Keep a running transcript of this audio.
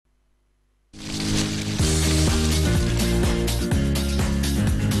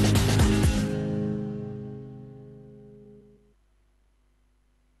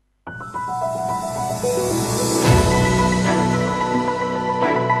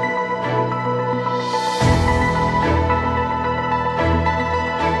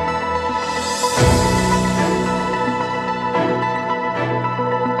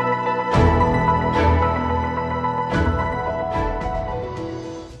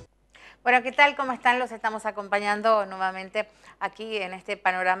Bueno, ¿qué tal? ¿Cómo están? Los estamos acompañando nuevamente aquí en este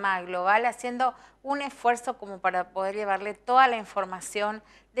Panorama Global, haciendo un esfuerzo como para poder llevarle toda la información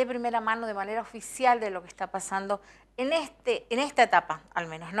de primera mano, de manera oficial, de lo que está pasando en esta etapa, al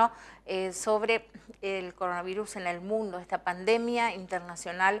menos, ¿no? Sobre el coronavirus en el mundo, esta pandemia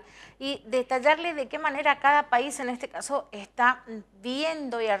internacional, y detallarle de qué manera cada país, en este caso, está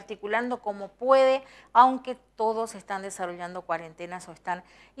viendo y articulando como puede, aunque todos están desarrollando cuarentenas o están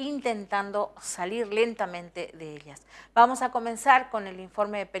intentando salir lentamente de ellas. Vamos a comenzar con el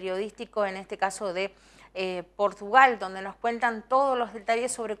informe periodístico, en este caso de Portugal, donde nos cuentan todos los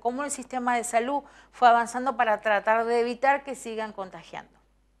detalles sobre cómo el sistema de salud fue avanzando para tratar de evitar que sigan contagiando.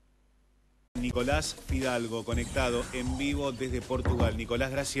 Nicolás Fidalgo, conectado en vivo desde Portugal.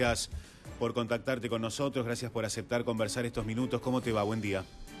 Nicolás, gracias por contactarte con nosotros, gracias por aceptar conversar estos minutos. ¿Cómo te va? Buen día.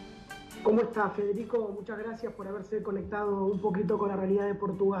 ¿Cómo está, Federico? Muchas gracias por haberse conectado un poquito con la realidad de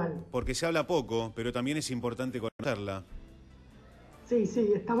Portugal. Porque se habla poco, pero también es importante conocerla. Sí,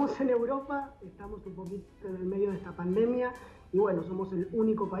 estamos en Europa, estamos un poquito en el medio de esta pandemia y bueno, somos el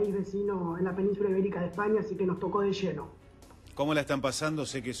único país vecino en la península ibérica de España, así que nos tocó de lleno. ¿Cómo la están pasando?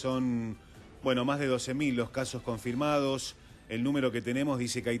 Sé que son, bueno, más de 12.000 los casos confirmados. El número que tenemos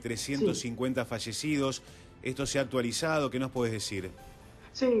dice que hay 350 fallecidos. ¿Esto se ha actualizado? ¿Qué nos puedes decir?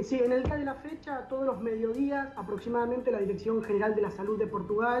 Sí, en el día de la fecha, todos los mediodías, aproximadamente la Dirección General de la Salud de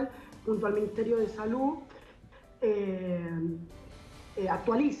Portugal, junto al Ministerio de Salud,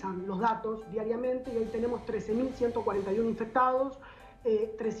 actualizan los datos diariamente y hoy tenemos 13.141 infectados,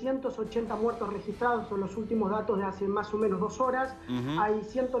 380 muertos registrados, son los últimos datos de hace más o menos 2 horas, hay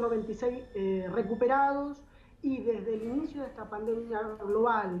 196 recuperados y desde el inicio de esta pandemia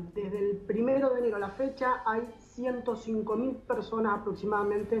global, desde el 1 de enero a la fecha, hay 105.000 personas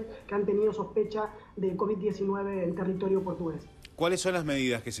aproximadamente que han tenido sospecha de COVID-19 en territorio portugués. ¿Cuáles son las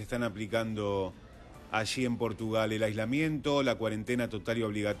medidas que se están aplicando allí en Portugal? ¿El aislamiento, la cuarentena total y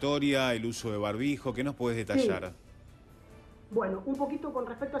obligatoria, el uso de barbijo? ¿Qué nos puedes detallar? Sí. Bueno, un poquito con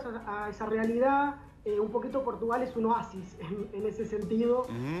respecto a esa realidad, un poquito Portugal es un oasis en ese sentido.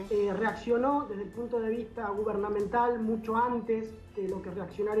 Reaccionó desde el punto de vista gubernamental mucho antes de lo que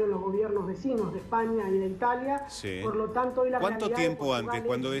reaccionaron los gobiernos vecinos de España y de Italia. Sí. Por lo tanto, hoy la ¿Cuánto realidad tiempo de Portugal antes?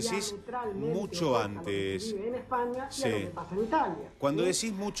 Cuando decís mucho antes. lo que vive en España Sí. y a lo que pasa en Italia. Cuando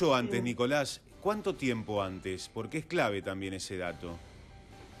decís mucho antes, Nicolás, ¿cuánto tiempo antes? Porque es clave también ese dato.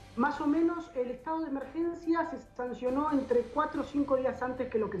 Más o menos el estado de emergencia se sancionó entre 4 o 5 días antes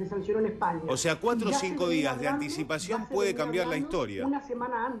que lo que se sancionó en España. O sea, 4 o 5 días de anticipación puede cambiar la historia. Una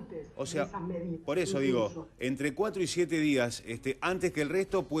semana antes o sea, de esas medidas. Por eso digo, entre 4 y 7 días antes que el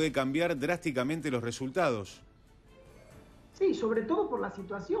resto puede cambiar drásticamente los resultados. Sí, sobre todo por la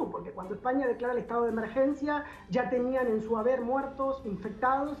situación, porque cuando España declara el estado de emergencia ya tenían en su haber muertos,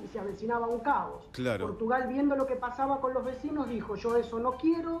 infectados y se avecinaba un caos. Claro. Portugal, viendo lo que pasaba con los vecinos, dijo: yo eso no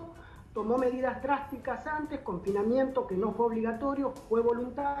quiero, tomó medidas drásticas antes, confinamiento que no fue obligatorio, fue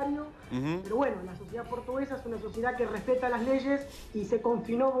voluntario, pero bueno, la sociedad portuguesa es una sociedad que respeta las leyes y se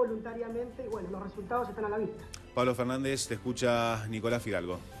confinó voluntariamente y bueno, los resultados están a la vista. Pablo Fernández, te escucha Nicolás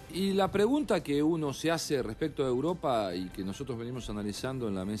Fidalgo. Y la pregunta que uno se hace respecto a Europa y que nosotros venimos analizando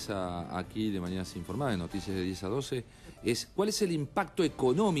en la mesa aquí de Mañanas Informadas, en Noticias de 10 a 12, es ¿cuál es el impacto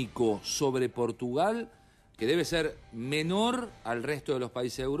económico sobre Portugal, que debe ser menor al resto de los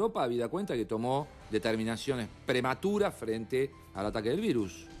países de Europa, habida cuenta que tomó determinaciones prematuras frente al ataque del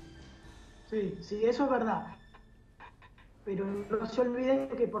virus? Sí, eso es verdad. Pero no se olviden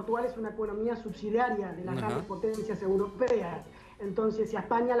que Portugal es una economía subsidiaria de las grandes potencias europeas. Entonces, si a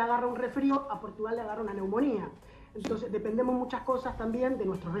España le agarra un resfrío, a Portugal le agarra una neumonía. Entonces, dependemos muchas cosas también de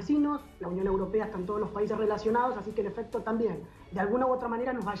nuestros vecinos. La Unión Europea están todos los países relacionados, así que el efecto también, de alguna u otra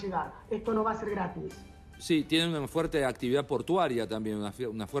manera, nos va a llegar. Esto no va a ser gratis. Sí, tienen una fuerte actividad portuaria también,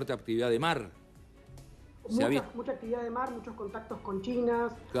 una fuerte actividad de mar. Mucha actividad de mar, muchos contactos con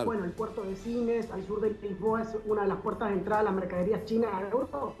chinas. Claro. Bueno, el puerto de Sines, al sur de Lisboa, es una de las puertas de entrada a las mercaderías chinas a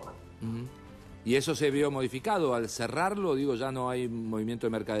Europa. ¿Y eso se vio modificado al cerrarlo? Digo, ya no hay movimiento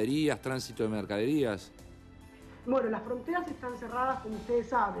de mercaderías, tránsito de mercaderías. Bueno, las fronteras están cerradas, como ustedes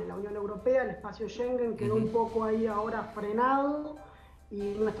saben. La Unión Europea, el espacio Schengen, quedó un poco ahí ahora frenado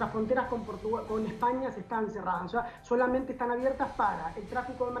y nuestras fronteras con España se están cerradas. O sea, solamente están abiertas para el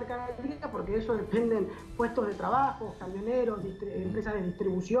tráfico de mercadería, porque de eso dependen puestos de trabajo, camioneros, empresas de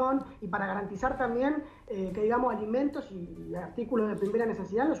distribución, y para garantizar también que digamos alimentos y artículos de primera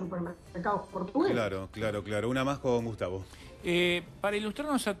necesidad en los supermercados portugueses. Claro. Una más con Gustavo. Para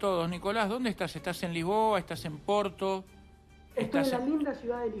ilustrarnos a todos, Nicolás, ¿dónde estás? ¿Estás en Lisboa? ¿Estás en Porto? Estoy en la linda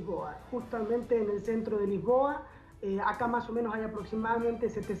ciudad de Lisboa, justamente en el centro de Lisboa, Acá más o menos hay aproximadamente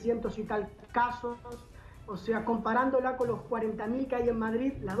 700 y tal casos. O sea, comparándola con los 40.000 que hay en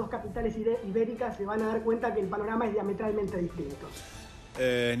Madrid, las dos capitales ibéricas, se van a dar cuenta que el panorama es diametralmente distinto.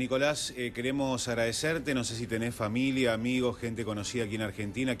 Nicolás, queremos agradecerte, no sé si tenés familia, amigos, gente conocida aquí en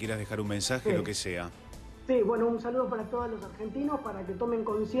Argentina, quieras dejar un mensaje, lo que sea. Sí, bueno, un saludo para todos los argentinos, para que tomen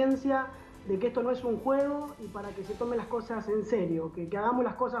conciencia de que esto no es un juego y para que se tomen las cosas en serio, que hagamos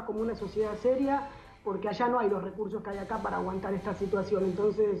las cosas como una sociedad seria, porque allá no hay los recursos que hay acá para aguantar esta situación.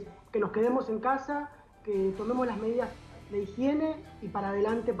 Entonces, que nos quedemos en casa, que tomemos las medidas de higiene y para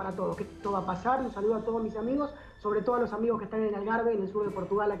adelante para todos, que esto va a pasar. Un saludo a todos mis amigos, sobre todo a los amigos que están en Algarve, en el sur de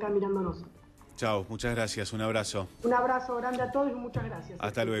Portugal, acá mirándonos. Chao, muchas gracias, un abrazo. Un abrazo grande a todos y muchas gracias.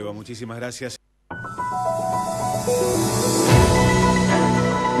 Hasta luego, muchísimas gracias.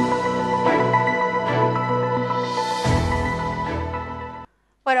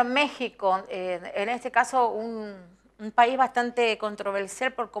 Bueno, México, en este caso un país bastante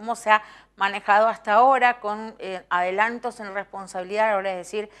controversial por cómo se ha manejado hasta ahora, con adelantos en responsabilidad, ahora es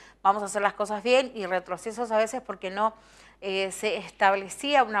decir, vamos a hacer las cosas bien, y retrocesos a veces porque no se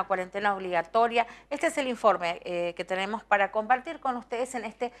establecía una cuarentena obligatoria. Este es el informe que tenemos para compartir con ustedes en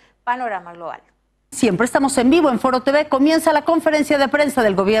este Panorama Global. Siempre estamos en vivo en Foro TV. Comienza la conferencia de prensa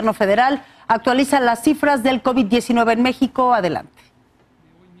del gobierno federal. Actualizan las cifras del COVID-19 en México. Adelante.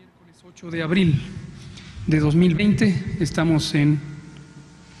 Hoy, miércoles 8 de abril de 2020, estamos en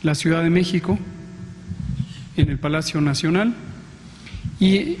la Ciudad de México, en el Palacio Nacional,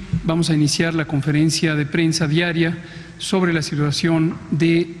 y vamos a iniciar la conferencia de prensa diaria sobre la situación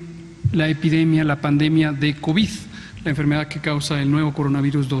de la epidemia, la pandemia de COVID, la enfermedad que causa el nuevo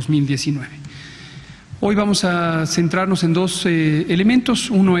coronavirus 2019. Hoy vamos a centrarnos en dos elementos.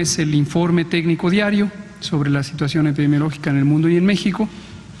 Uno es el informe técnico diario sobre la situación epidemiológica en el mundo y en México,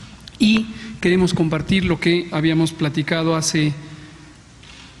 y queremos compartir lo que habíamos platicado hace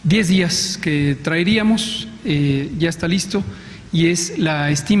 10 días que traeríamos, ya está listo, y es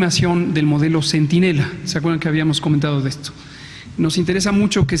la estimación del modelo Centinela. ¿Se acuerdan que habíamos comentado de esto? Nos interesa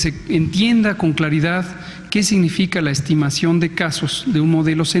mucho que se entienda con claridad qué significa la estimación de casos de un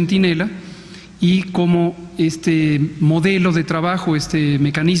modelo Centinela y cómo este modelo de trabajo, este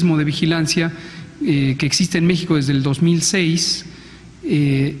mecanismo de vigilancia que existe en México desde el 2006,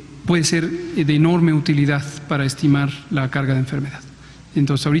 puede ser de enorme utilidad para estimar la carga de enfermedad.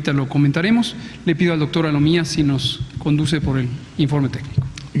 Entonces ahorita lo comentaremos. Le pido al doctor Alomía si nos conduce por el informe técnico.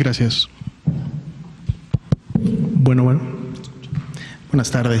 Gracias. Bueno.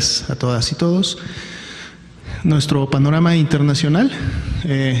 Buenas tardes a todas y todos. Nuestro panorama internacional,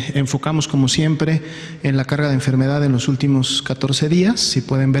 enfocamos como siempre en la carga de enfermedad en los últimos 14 días. Si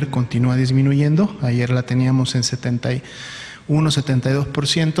pueden ver, continúa disminuyendo. Ayer la teníamos en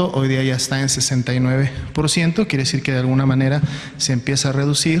 72%, hoy día ya está en 69%, quiere decir que de alguna manera se empieza a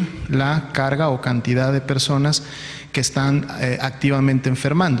reducir la carga o cantidad de personas que están activamente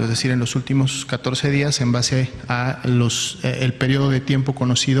enfermando, es decir, en los últimos 14 días en base a el periodo de tiempo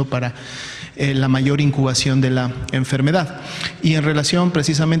conocido para la mayor incubación de la enfermedad. Y en relación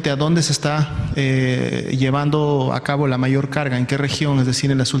precisamente a dónde se está llevando a cabo la mayor carga, en qué región, es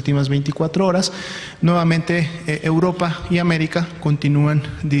decir, en las últimas 24 horas, nuevamente Europa y América continúan,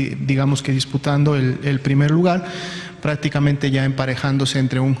 digamos que disputando el primer lugar, prácticamente ya emparejándose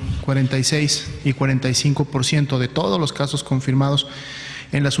entre un 46 y 45% de todos los casos confirmados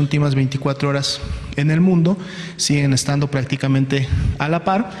en las últimas 24 horas en el mundo, siguen estando prácticamente a la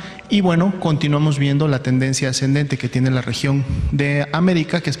par. Y bueno, continuamos viendo la tendencia ascendente que tiene la región de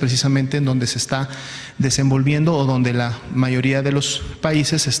América, que es precisamente en donde se está desenvolviendo o donde la mayoría de los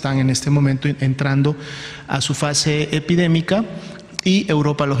países están en este momento entrando a su fase epidémica, y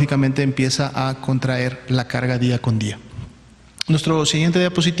Europa lógicamente empieza a contraer la carga día con día. Nuestra siguiente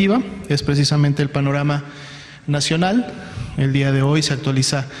diapositiva es precisamente el panorama nacional. El día de hoy se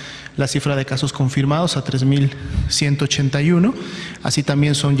actualiza la cifra de casos confirmados a 3.181, así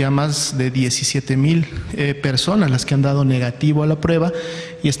también son ya más de 17.000 personas las que han dado negativo a la prueba,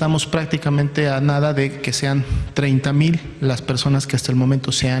 y estamos prácticamente a nada de que sean 30.000 las personas que hasta el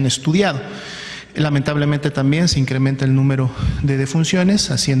momento se han estudiado. Lamentablemente también se incrementa el número de defunciones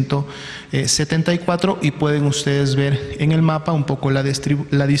a 174, y pueden ustedes ver en el mapa un poco la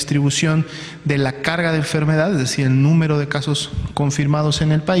distribución de la carga de enfermedad, es decir, el número de casos confirmados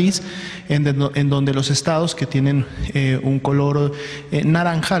en el país, en donde los estados que tienen un color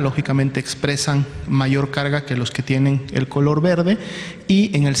naranja lógicamente expresan mayor carga que los que tienen el color verde,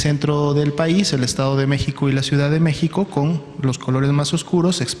 y en el centro del país, el Estado de México y la Ciudad de México, con los colores más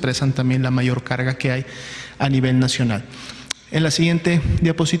oscuros, expresan también la mayor carga que hay a nivel nacional. En la siguiente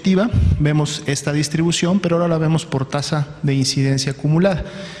diapositiva vemos esta distribución, pero ahora la vemos por tasa de incidencia acumulada,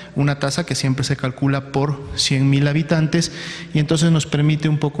 una tasa que siempre se calcula por 100.000 habitantes y entonces nos permite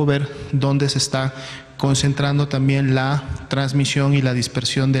un poco ver dónde se está concentrando también la transmisión y la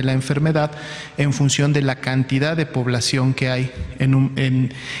dispersión de la enfermedad en función de la cantidad de población que hay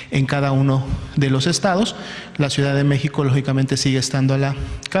en cada uno de los estados. La Ciudad de México lógicamente sigue estando a la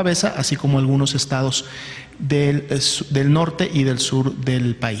cabeza, así como algunos estados del norte y del sur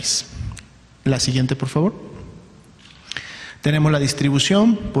del país. La siguiente, por favor. Tenemos la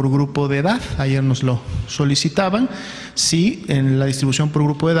distribución por grupo de edad, ayer nos lo solicitaban. Sí, en la distribución por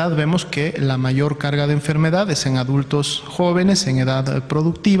grupo de edad vemos que la mayor carga de enfermedad es en adultos jóvenes, en edad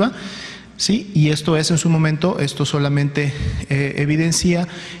productiva. Sí, y esto es en su momento, esto solamente evidencia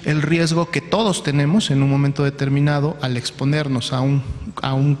el riesgo que todos tenemos en un momento determinado al exponernos a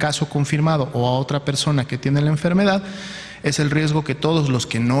un caso confirmado o a otra persona que tiene la enfermedad. Es el riesgo que todos los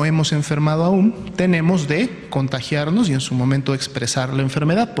que no hemos enfermado aún tenemos de contagiarnos y en su momento expresar la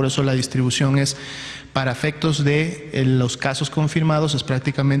enfermedad. Por eso la distribución es para efectos de los casos confirmados, es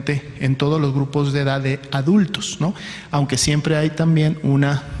prácticamente en todos los grupos de edad de adultos, ¿no? Aunque siempre hay también un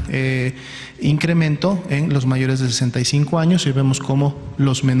incremento en los mayores de 65 años y vemos cómo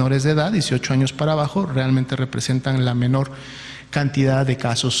los menores de edad, 18 años para abajo, realmente representan la menor cantidad de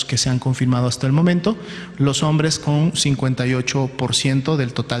casos que se han confirmado hasta el momento, los hombres con 58%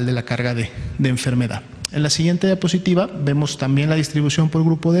 del total de la carga de enfermedad. En la siguiente diapositiva vemos también la distribución por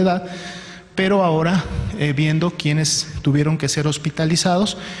grupo de edad, pero ahora viendo quiénes tuvieron que ser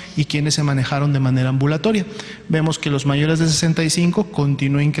hospitalizados y quiénes se manejaron de manera ambulatoria. Vemos que los mayores de 65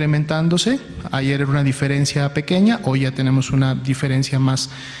 continúa incrementándose, ayer era una diferencia pequeña, hoy ya tenemos una diferencia más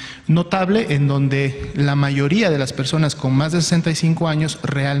notable en donde la mayoría de las personas con más de 65 años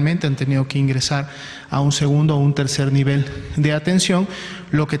realmente han tenido que ingresar a un segundo o un tercer nivel de atención,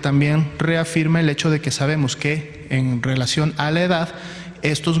 lo que también reafirma el hecho de que sabemos que en relación a la edad,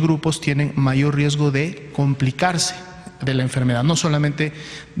 estos grupos tienen mayor riesgo de complicarse de la enfermedad, no solamente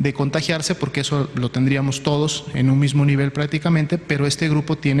de contagiarse, porque eso lo tendríamos todos en un mismo nivel prácticamente, pero este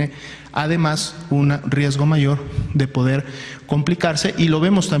grupo tiene además un riesgo mayor de poder complicarse y lo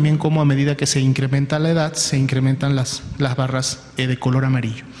vemos también como a medida que se incrementa la edad, se incrementan las barras de color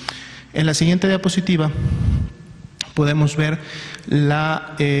amarillo. En la siguiente diapositiva podemos ver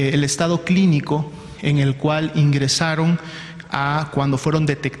el estado clínico en el cual ingresaron cuando fueron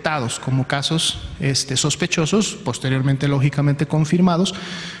detectados como casos sospechosos, posteriormente lógicamente confirmados,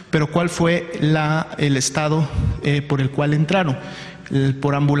 pero cuál fue el estado por el cual entraron.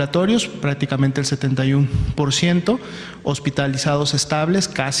 Por ambulatorios, prácticamente el 71%, hospitalizados estables,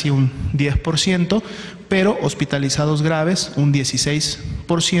 casi un 10%, pero hospitalizados graves, un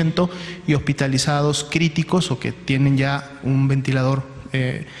 16%, y hospitalizados críticos o que tienen ya un ventilador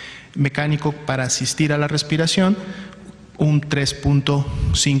mecánico para asistir a la respiración, un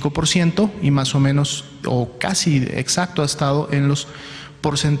 3.5% y más o menos o casi exacto ha estado en los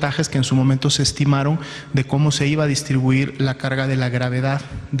porcentajes que en su momento se estimaron de cómo se iba a distribuir la carga de la gravedad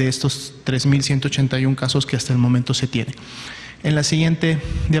de estos 3.181 casos que hasta el momento se tienen. En la siguiente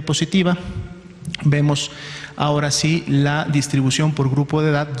diapositiva vemos ahora sí la distribución por grupo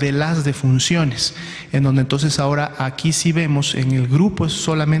de edad de las defunciones, en donde entonces ahora aquí sí vemos en el grupo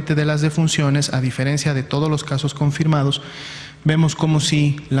solamente de las defunciones, a diferencia de todos los casos confirmados, vemos como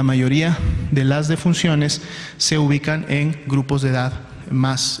si la mayoría de las defunciones se ubican en grupos de edad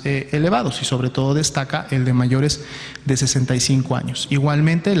más elevados y sobre todo destaca el de mayores de 65 años.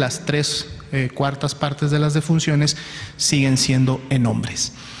 Igualmente las 3/4 partes de las defunciones siguen siendo en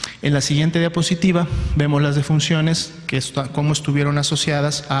hombres. En la siguiente diapositiva vemos las defunciones, cómo estuvieron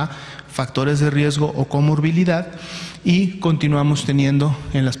asociadas a factores de riesgo o comorbilidad y continuamos teniendo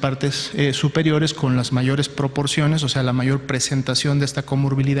en las partes superiores con las mayores proporciones, o sea, la mayor presentación de esta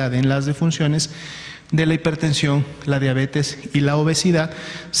comorbilidad en las defunciones de la hipertensión, la diabetes y la obesidad,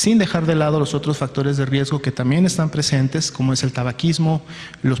 sin dejar de lado los otros factores de riesgo que también están presentes, como es el tabaquismo,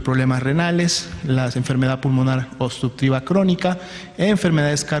 los problemas renales, la enfermedad pulmonar obstructiva crónica,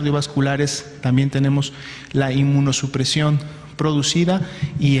 enfermedades cardiovasculares, también tenemos la inmunosupresión producida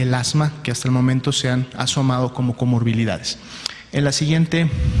y el asma, que hasta el momento se han asomado como comorbilidades. En la siguiente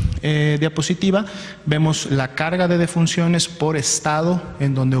diapositiva vemos la carga de defunciones por estado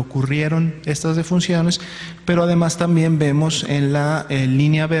en donde ocurrieron estas defunciones, pero además también vemos en la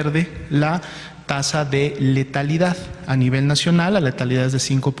línea verde la tasa de letalidad. A nivel nacional, la letalidad es de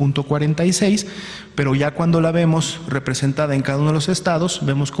 5.46, pero ya cuando la vemos representada en cada uno de los estados,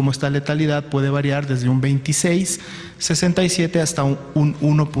 vemos cómo esta letalidad puede variar desde un 26.67 hasta un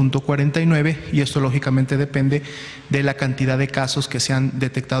 1.49, y esto lógicamente depende de la cantidad de casos que se han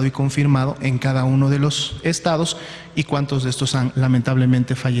detectado y confirmado en cada uno de los estados y cuántos de estos han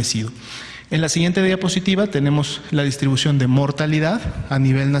lamentablemente fallecido. En la siguiente diapositiva tenemos la distribución de mortalidad. A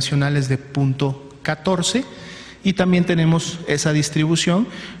nivel nacional es de 0.14 y también tenemos esa distribución.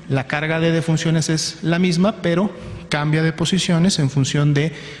 La carga de defunciones es la misma, pero cambia de posiciones en función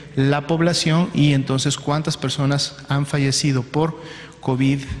de la población y entonces cuántas personas han fallecido por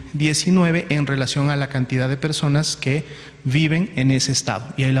COVID-19 en relación a la cantidad de personas que viven en ese estado.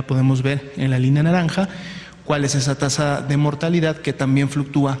 Y ahí la podemos ver en la línea naranja. ¿Cuál es esa tasa de mortalidad que también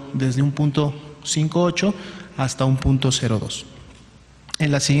fluctúa desde un 0.58 hasta un 0.02?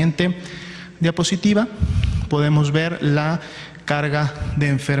 En la siguiente diapositiva podemos ver la carga de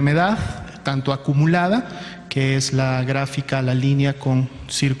enfermedad, tanto acumulada, que es la gráfica, la línea con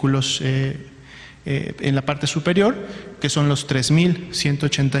círculos en la parte superior, que son los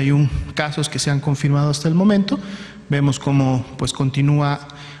 3.181 casos que se han confirmado hasta el momento. Vemos cómo pues continúa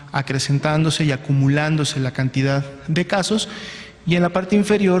acrecentándose y acumulándose la cantidad de casos, y en la parte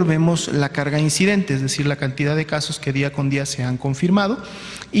inferior vemos la carga incidente, es decir, la cantidad de casos que día con día se han confirmado,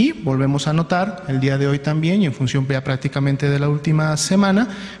 y volvemos a notar el día de hoy también, y en función ya prácticamente de la última semana,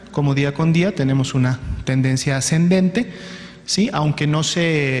 como día con día tenemos una tendencia ascendente, ¿sí? Aunque no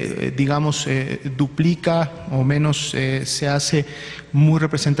se, digamos, duplica o menos se hace muy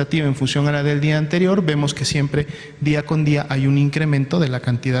representativa en función a la del día anterior, vemos que siempre día con día hay un incremento de la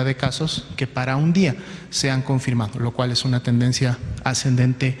cantidad de casos que para un día se han confirmado, lo cual es una tendencia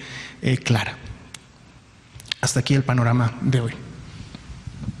ascendente clara. Hasta aquí el panorama de hoy.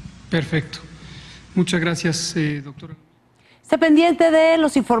 Perfecto. Muchas gracias, doctora. Esté pendiente de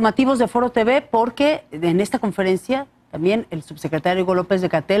los informativos de Foro TV porque en esta conferencia también el subsecretario Hugo López de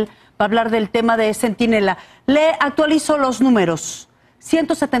Cattel va a hablar del tema de Centinela. Le actualizo los números.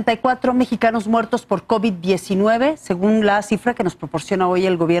 174 mexicanos muertos por COVID-19, según la cifra que nos proporciona hoy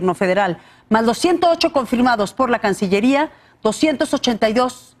el gobierno federal, más los 108 confirmados por la Cancillería,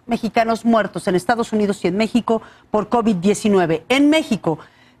 282 mexicanos muertos en Estados Unidos y en México por COVID-19. En México,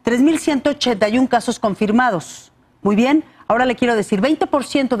 3.181 casos confirmados. Muy bien, ahora le quiero decir,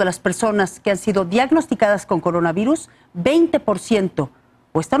 20% de las personas que han sido diagnosticadas con coronavirus, 20%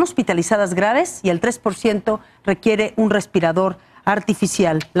 o están hospitalizadas graves y el 3% requiere un respirador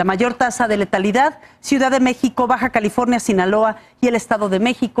artificial. La mayor tasa de letalidad, Ciudad de México, Baja California, Sinaloa y el Estado de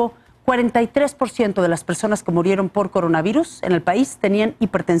México. 43% de las personas que murieron por coronavirus en el país tenían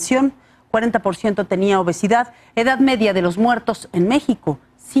hipertensión, 40% tenía obesidad. Edad media de los muertos en México,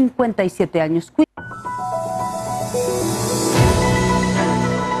 57 años.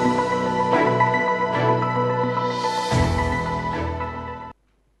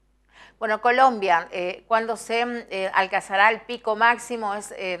 Bueno, Colombia, ¿cuándo se alcanzará el pico máximo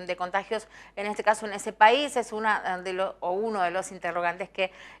de contagios, en este caso en ese país? Es uno de los interrogantes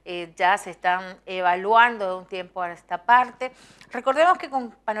que ya se están evaluando de un tiempo a esta parte. Recordemos que con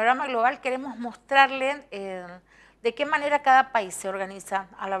Panorama Global queremos mostrarle de qué manera cada país se organiza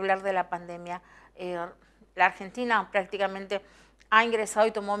al hablar de la pandemia. La Argentina prácticamente ha ingresado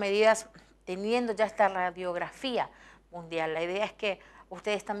y tomó medidas teniendo ya esta radiografía mundial. La idea es que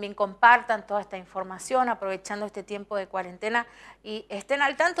ustedes también compartan toda esta información aprovechando este tiempo de cuarentena y estén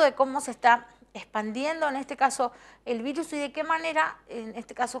al tanto de cómo se está expandiendo en este caso el virus y de qué manera en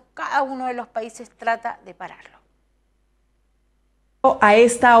este caso cada uno de los países trata de pararlo. A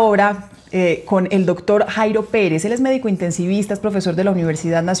esta hora con el doctor Jairo Pérez. Él es médico intensivista, es profesor de la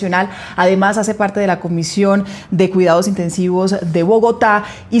Universidad Nacional, además hace parte de la Comisión de Cuidados Intensivos de Bogotá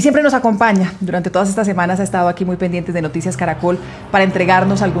y siempre nos acompaña. Durante todas estas semanas ha estado aquí muy pendientes de Noticias Caracol para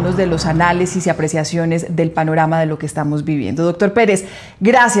entregarnos algunos de los análisis y apreciaciones del panorama de lo que estamos viviendo. Doctor Pérez,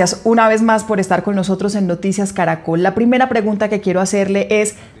 gracias una vez más por estar con nosotros en Noticias Caracol. La primera pregunta que quiero hacerle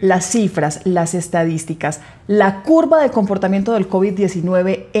es las cifras, las estadísticas, la curva de comportamiento del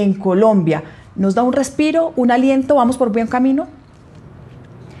COVID-19 en Colombia. ¿Nos da un respiro, un aliento? ¿Vamos por buen camino?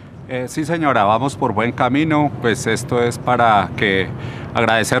 Sí, señora, vamos por buen camino. Pues esto es para que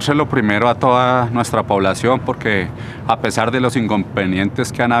agradecérselo primero a toda nuestra población, porque a pesar de los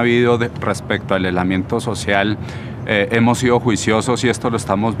inconvenientes que han habido respecto al aislamiento social, hemos sido juiciosos y esto lo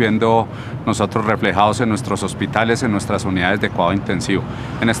estamos viendo nosotros reflejados en nuestros hospitales, en nuestras unidades de cuidado intensivo.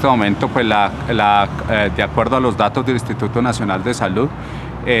 En este momento, pues de acuerdo a los datos del Instituto Nacional de Salud,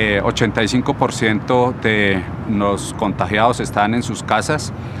 85% de los contagiados están en sus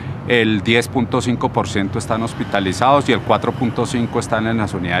casas el 10.5% están hospitalizados y el 4.5% están en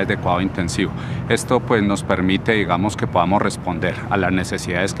las unidades de cuidado intensivo. Esto pues nos permite, digamos, que podamos responder a las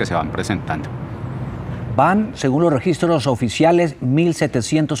necesidades que se van presentando. Van, según los registros oficiales,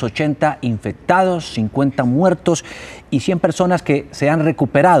 1.780 infectados, 50 muertos y 100 personas que se han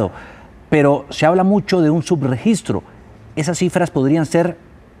recuperado. Pero se habla mucho de un subregistro. ¿Esas cifras podrían ser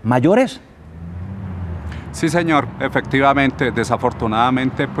mayores? Sí, señor, efectivamente,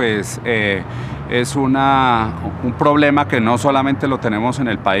 desafortunadamente, pues es un problema que no solamente lo tenemos en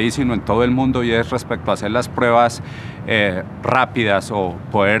el país, sino en todo el mundo, y es respecto a hacer las pruebas rápidas o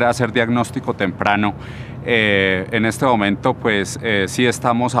poder hacer diagnóstico temprano. En este momento, pues sí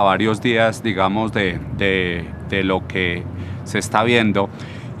estamos a varios días, digamos, de lo que se está viendo.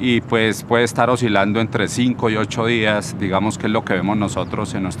 Y pues puede estar oscilando entre 5 y 8 días, digamos que es lo que vemos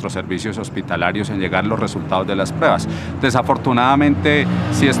nosotros en nuestros servicios hospitalarios en llegar los resultados de las pruebas. Desafortunadamente,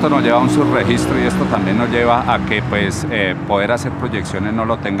 si esto nos lleva a un subregistro y esto también nos lleva a que pues poder hacer proyecciones no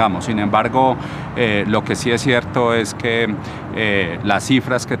lo tengamos. Sin embargo, lo que sí es cierto es que las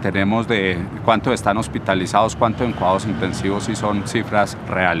cifras que tenemos de cuántos están hospitalizados, cuántos en cuidados intensivos, sí son cifras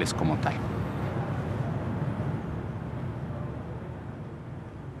reales como tal.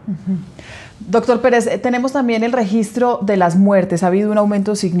 Doctor Pérez, tenemos también el registro de las muertes. Ha habido un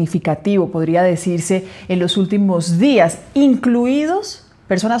aumento significativo, podría decirse, en los últimos días, incluidos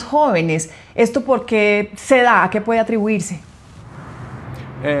personas jóvenes. ¿Esto por qué se da? ¿A qué puede atribuirse?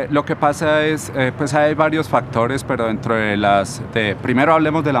 Lo que pasa es, pues hay varios factores, pero dentro de primero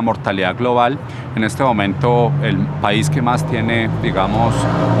hablemos de la mortalidad global. En este momento el país que más tiene, digamos,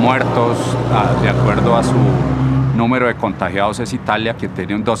 muertos, de acuerdo a su número de contagiados, es Italia, que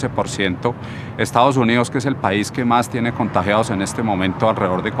tiene un 12%. Estados Unidos, que es el país que más tiene contagiados en este momento,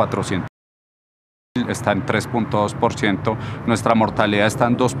 alrededor de 400. Está en 3.2%, nuestra mortalidad está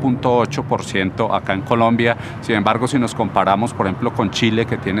en 2.8% acá en Colombia. Sin embargo, si nos comparamos, por ejemplo, con Chile,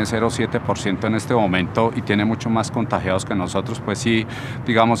 que tiene 0.7% en este momento y tiene mucho más contagiados que nosotros, pues sí,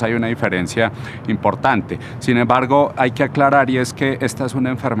 digamos, hay una diferencia importante. Sin embargo, hay que aclarar, y es que esta es una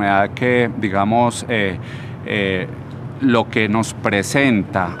enfermedad que, digamos, lo que nos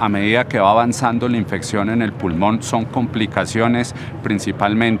presenta a medida que va avanzando la infección en el pulmón son complicaciones,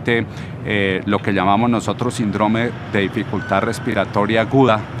 principalmente lo que llamamos nosotros síndrome de dificultad respiratoria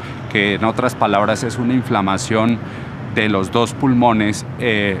aguda, que en otras palabras es una inflamación de los dos pulmones.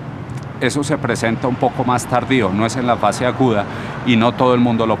 Eso se presenta un poco más tardío, no es en la fase aguda y no todo el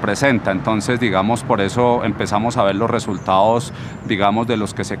mundo lo presenta. Entonces, digamos, por eso empezamos a ver los resultados, digamos, de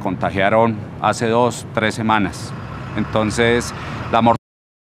los que se contagiaron hace 2 o 3 semanas. Entonces, la mortalidad...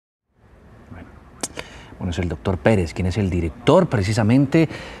 Bueno, es el doctor Pérez, quien es el director precisamente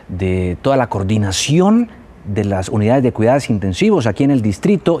de toda la coordinación de las unidades de cuidados intensivos aquí en el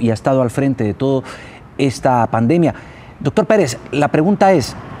distrito y ha estado al frente de toda esta pandemia. Doctor Pérez, la pregunta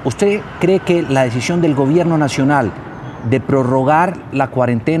es, ¿usted cree que la decisión del gobierno nacional de prorrogar la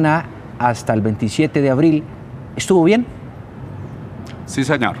cuarentena hasta el 27 de abril estuvo bien? Sí,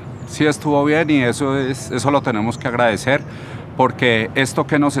 señor. Sí estuvo bien, y eso lo tenemos que agradecer, porque esto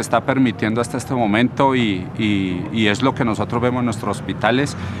que nos está permitiendo hasta este momento y es lo que nosotros vemos en nuestros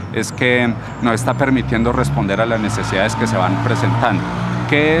hospitales, es que nos está permitiendo responder a las necesidades que se van presentando.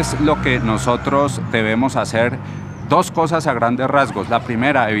 ¿Qué es lo que nosotros debemos hacer? 2 cosas a grandes rasgos. La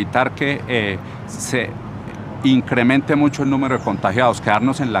primera, evitar que se incremente mucho el número de contagiados.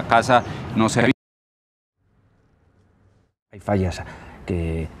 Quedarnos en la casa no se evita. Hay fallas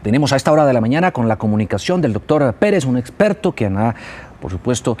que tenemos a esta hora de la mañana con la comunicación del doctor Pérez, un experto que ha, por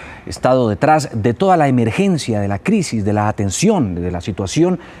supuesto, estado detrás de toda la emergencia, de la crisis, de la atención, de la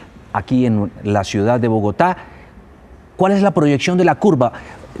situación aquí en la ciudad de Bogotá. ¿Cuál es la proyección de la curva?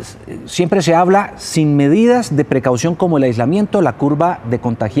 Siempre se habla, sin medidas de precaución como el aislamiento, la curva de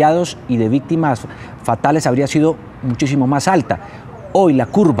contagiados y de víctimas fatales habría sido muchísimo más alta. Hoy la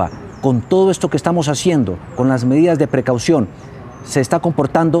curva, con todo esto que estamos haciendo, con las medidas de precaución, ¿se está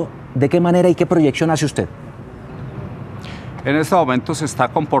comportando de qué manera y qué proyección hace usted? En este momento se está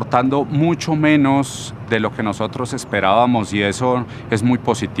comportando mucho menos de lo que nosotros esperábamos, y eso es muy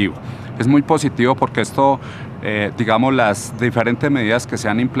positivo. Es muy positivo porque esto, digamos, las diferentes medidas que se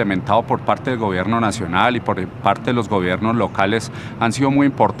han implementado por parte del gobierno nacional y por parte de los gobiernos locales han sido muy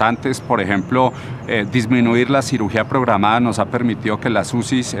importantes. Por ejemplo, disminuir la cirugía programada nos ha permitido que las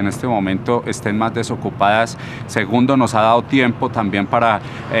UCIs en este momento estén más desocupadas. Segundo, nos ha dado tiempo también para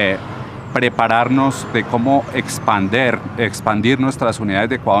prepararnos de cómo expandir nuestras unidades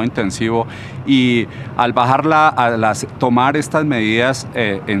de cuidado intensivo, y al tomar estas medidas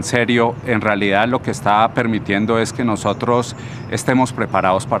en serio, en realidad lo que está permitiendo es que nosotros estemos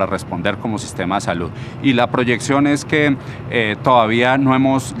preparados para responder como sistema de salud. Y la proyección es que todavía no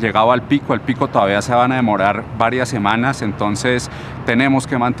hemos llegado al pico todavía se van a demorar varias semanas, entonces tenemos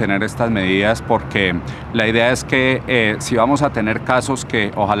que mantener estas medidas porque la idea es que si vamos a tener casos,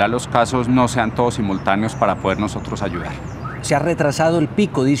 que ojalá los casos no sean todos simultáneos para poder nosotros ayudar. Se ha retrasado el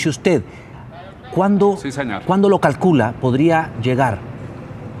pico, dice usted. ¿Cuándo, sí, señor. ¿Cuándo lo calcula? ¿Podría llegar?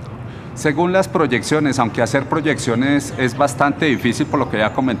 Según las proyecciones, aunque hacer proyecciones es bastante difícil por lo que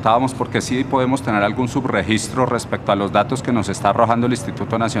ya comentábamos, porque sí podemos tener algún subregistro respecto a los datos que nos está arrojando el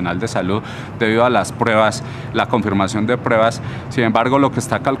Instituto Nacional de Salud debido a las pruebas, la confirmación de pruebas. Sin embargo, lo que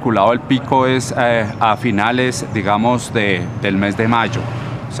está calculado el pico es a finales, digamos, del mes de mayo,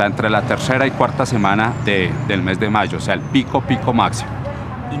 o sea, entre la tercera y cuarta semana del mes de mayo, o sea, el pico máximo.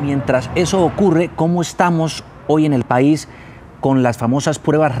 Y mientras eso ocurre, ¿cómo estamos hoy en el país con las famosas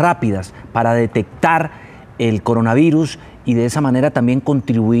pruebas rápidas para detectar el coronavirus y de esa manera también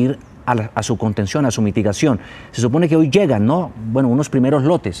contribuir a su contención, a su mitigación? Se supone que hoy llegan, ¿no? Bueno, unos primeros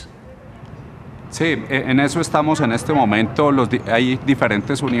lotes. Sí, en eso estamos en este momento. Hay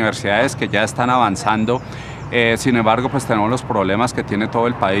diferentes universidades que ya están avanzando. Sin embargo, pues tenemos los problemas que tiene todo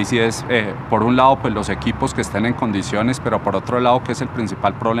el país, y es, por un lado, pues los equipos que estén en condiciones, pero por otro lado, que es el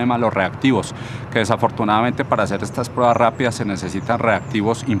principal problema, los reactivos, que desafortunadamente para hacer estas pruebas rápidas se necesitan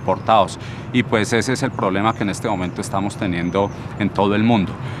reactivos importados, y pues ese es el problema que en este momento estamos teniendo en todo el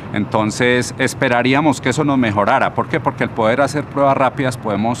mundo. Entonces, esperaríamos que eso nos mejorara. ¿Por qué? Porque al poder hacer pruebas rápidas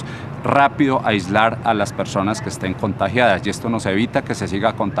podemos rápido aislar a las personas que estén contagiadas, y esto nos evita que se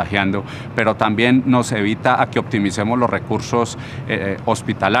siga contagiando, pero también nos evita a que optimicemos los recursos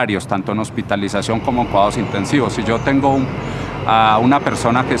hospitalarios, tanto en hospitalización como en cuidados intensivos. Si yo tengo a una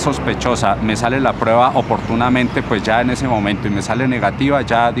persona que es sospechosa, me sale la prueba oportunamente, pues ya en ese momento, y me sale negativa,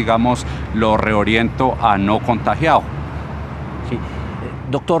 ya digamos lo reoriento a no contagiado. Sí.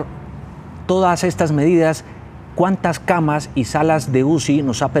 Doctor, todas estas medidas, ¿cuántas camas y salas de UCI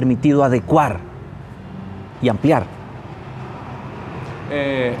nos ha permitido adecuar y ampliar?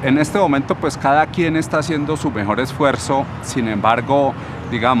 En este momento, pues cada quien está haciendo su mejor esfuerzo. Sin embargo,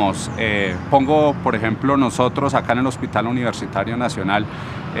 digamos, pongo por ejemplo nosotros acá en el Hospital Universitario Nacional,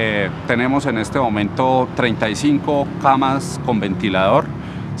 tenemos en este momento 35 camas con ventilador.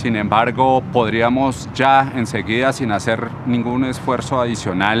 Sin embargo, podríamos ya enseguida, sin hacer ningún esfuerzo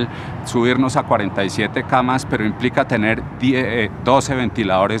adicional, subirnos a 47 camas, pero implica tener 12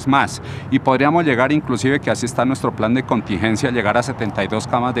 ventiladores más. Y podríamos llegar, inclusive, que así está nuestro plan de contingencia, llegar a 72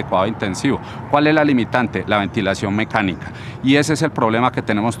 camas de cuidado intensivo. ¿Cuál es la limitante? La ventilación mecánica. Y ese es el problema que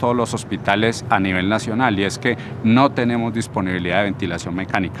tenemos todos los hospitales a nivel nacional, y es que no tenemos disponibilidad de ventilación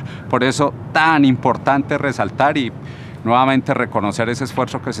mecánica. Por eso, tan importante resaltar y nuevamente reconocer ese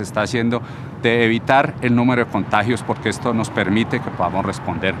esfuerzo que se está haciendo de evitar el número de contagios, porque esto nos permite que podamos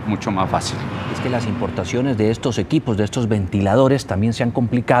responder mucho más fácil. Es que las importaciones de estos equipos, de estos ventiladores, también se han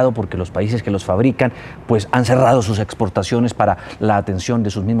complicado porque los países que los fabrican pues han cerrado sus exportaciones para la atención de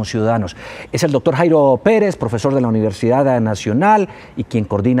sus mismos ciudadanos. Es el doctor Jairo Pérez, profesor de la Universidad Nacional y quien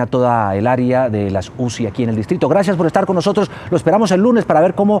coordina toda el área de las UCI aquí en el distrito. Gracias por estar con nosotros. Lo esperamos el lunes para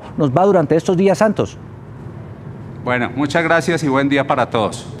ver cómo nos va durante estos días santos. Bueno, muchas gracias y buen día para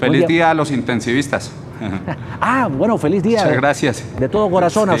todos. Feliz día a los intensivistas. Bueno, feliz día. Muchas gracias. De todo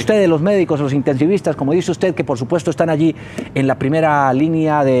corazón a ustedes, los médicos, los intensivistas, como dice usted, que por supuesto están allí en la primera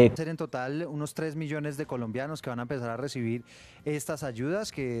línea de... Ser en total unos 3 millones de colombianos que van a empezar a recibir estas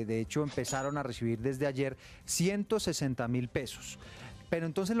ayudas, que de hecho empezaron a recibir desde ayer 160.000 pesos. Pero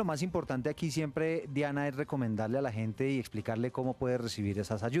entonces lo más importante aquí siempre, Diana, es recomendarle a la gente y explicarle cómo puede recibir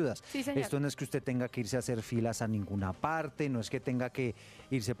esas ayudas. Sí, señor. Esto no es que usted tenga que irse a hacer filas a ninguna parte, no es que tenga que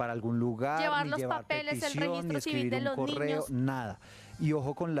irse para algún lugar, llevar ni los llevar papeles, el petición, registro ni escribir civil de un los correo, niños. nada. Y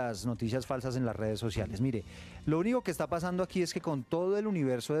ojo con las noticias falsas en las redes sociales. Mire, lo único que está pasando aquí es que con todo el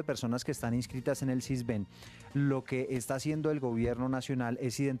universo de personas que están inscritas en el CISBEN, lo que está haciendo el gobierno nacional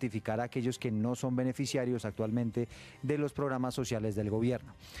es identificar a aquellos que no son beneficiarios actualmente de los programas sociales del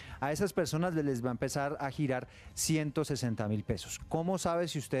gobierno. A esas personas les va a empezar a girar 160.000 pesos. ¿Cómo sabe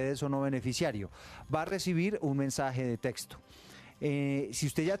si usted es o no beneficiario? Va a recibir un mensaje de texto. Si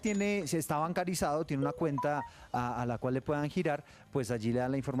usted ya si está bancarizado, tiene una cuenta a la cual le puedan girar, pues allí le dan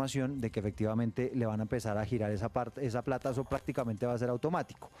la información de que efectivamente le van a empezar a girar esa plata. Eso prácticamente va a ser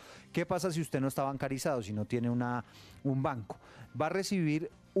automático. ¿Qué pasa si usted no está bancarizado, si no tiene un banco? Va a recibir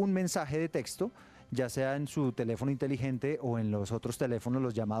un mensaje de texto ya sea en su teléfono inteligente o en los otros teléfonos,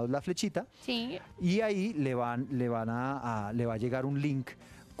 los llamados la flechita. Sí. Y ahí le va a llegar un link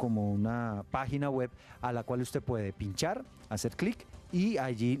como una página web a la cual usted puede pinchar, hacer clic y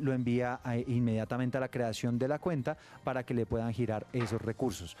allí lo envía inmediatamente a la creación de la cuenta para que le puedan girar esos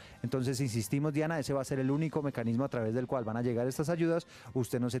recursos. Entonces, insistimos, Diana, ese va a ser el único mecanismo a través del cual van a llegar estas ayudas.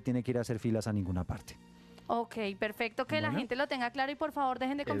 Usted no se tiene que ir a hacer filas a ninguna parte. Ok, perfecto, que la gente lo tenga claro y por favor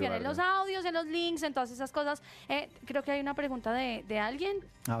dejen de confiar en los audios, en los links, en todas esas cosas. Creo que hay una pregunta de alguien.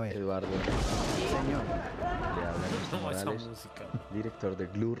 A ver. Eduardo. Señor. Le habla Luis Morales, director de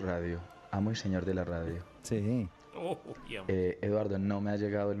Blue Radio, amo y señor de la radio. Sí. Eduardo, no me ha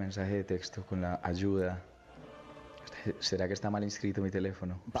llegado el mensaje de texto con la ayuda. ¿Será que está mal inscrito mi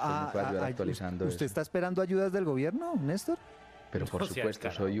teléfono? ¿Usted me puede ayudar actualizando ¿Usted eso? está esperando ayudas del gobierno, Néstor? Pero por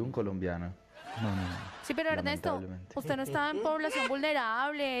supuesto, soy un colombiano. No. Sí, pero Ernesto, usted no está en población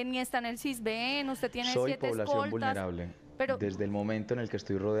vulnerable, ni está en el CISBEN, usted tiene Soy 7 población escoltas. vulnerable. Pero... Desde el momento en el que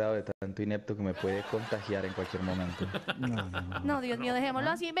estoy rodeado de tanto inepto que me puede contagiar en cualquier momento. No, Dios mío, dejémoslo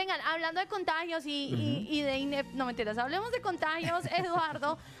así. Vengan, hablando de contagios y de no mentiras, hablemos de contagios,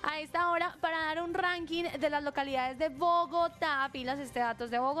 Eduardo, a esta hora para dar un ranking de las localidades de Bogotá, pilas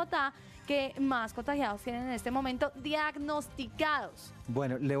datos de Bogotá, que más contagiados tienen en este momento diagnosticados.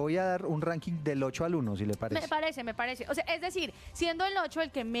 Bueno, le voy a dar un ranking del 8 al 1, si le parece. Me parece. O sea, es decir, siendo el 8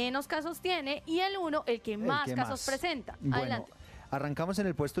 el que menos casos tiene y el 1 el que más casos presenta. Bueno, adelante. Arrancamos en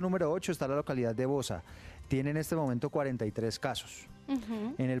el puesto número 8, está la localidad de Bosa. Tiene en este momento 43 casos.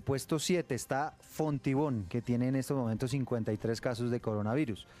 En el puesto 7 está Fontibón, que tiene en este momento 53 casos de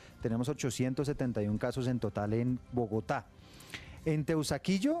coronavirus. Tenemos 871 casos en total en Bogotá. En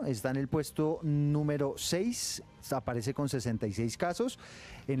Teusaquillo está en el puesto número 6, aparece con 66 casos.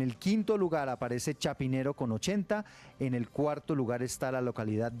 En el quinto lugar aparece Chapinero con 80. En el cuarto lugar está la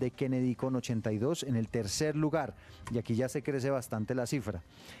localidad de Kennedy con 82. En el tercer lugar, y aquí ya se crece bastante la cifra,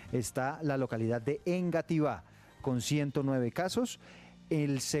 está la localidad de Engativá con 109 casos.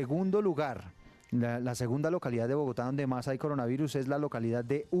 El segundo lugar, la segunda localidad de Bogotá donde más hay coronavirus es la localidad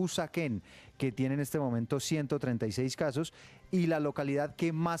de Usaquén, que tiene en este momento 136 casos, y la localidad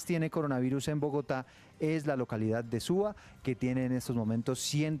que más tiene coronavirus en Bogotá es la localidad de Suba, que tiene en estos momentos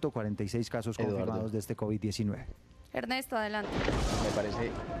 146 casos confirmados de este COVID-19. Ernesto, adelante.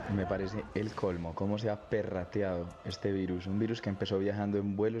 Me parece el colmo, cómo se ha perrateado este virus. Un virus que empezó viajando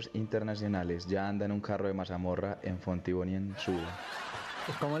en vuelos internacionales, ya anda en un carro de mazamorra en Fontibón y en Suba.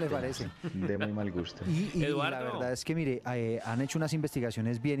 ¿Cómo le parece? De muy mal gusto. Y la verdad es que, mire, han hecho unas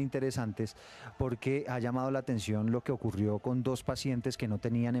investigaciones bien interesantes porque ha llamado la atención lo que ocurrió con 2 pacientes que no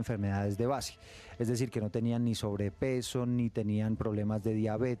tenían enfermedades de base. Es decir, que no tenían ni sobrepeso, ni tenían problemas de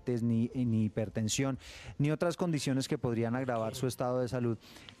diabetes, ni hipertensión, ni otras condiciones que podrían agravar su estado de salud.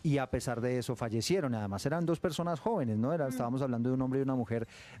 Y a pesar de eso fallecieron. Además eran 2 personas jóvenes, ¿no? Estábamos hablando de un hombre y una mujer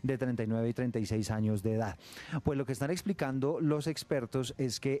de 39 y 36 años de edad. Pues lo que están explicando los expertos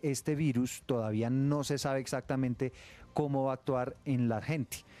es que este virus todavía no se sabe exactamente cómo va a actuar en la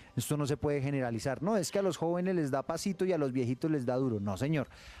gente. Esto no se puede generalizar. No, es que a los jóvenes les da pasito y a los viejitos les da duro. No, señor.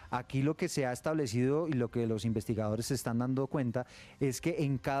 Aquí lo que se ha establecido y lo que los investigadores se están dando cuenta es que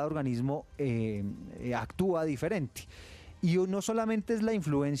en cada organismo actúa diferente. Y no solamente es la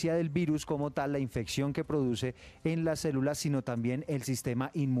influencia del virus como tal, la infección que produce en las células, sino también el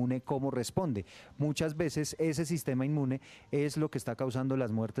sistema inmune cómo responde. Muchas veces ese sistema inmune es lo que está causando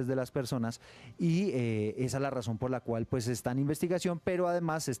las muertes de las personas y esa es la razón por la cual pues está en investigación, pero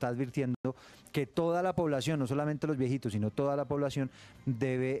además se está advirtiendo que toda la población, no solamente los viejitos, sino toda la población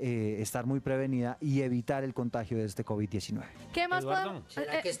debe estar muy prevenida y evitar el contagio de este COVID-19. ¿Qué más podemos?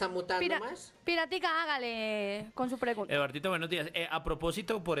 ¿Será que está mutando más? Piratica, hágale con su pregunta. Eduardito, buenos días. A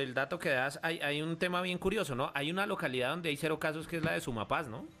propósito, por el dato que das, hay un tema bien curioso, ¿no? Hay una localidad donde hay 0 casos, que es la de Sumapaz,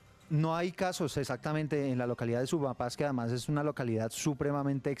 ¿no? No hay casos exactamente en la localidad de Sumapaz, que además es una localidad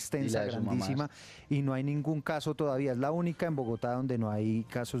supremamente extensa, grandísima, y no hay ningún caso todavía. Es la única en Bogotá donde no hay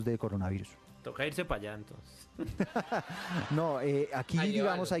casos de coronavirus. Toca irse para allá, entonces. No, aquí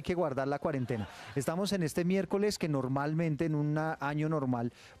digamos hay que guardar la cuarentena. Estamos en este miércoles que normalmente en un año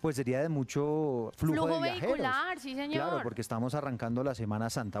normal pues sería de mucho flujo de viajeros. Vehicular, sí señor. Claro, porque estamos arrancando la Semana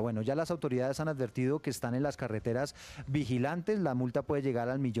Santa. Bueno, ya las autoridades han advertido que están en las carreteras vigilantes, la multa puede llegar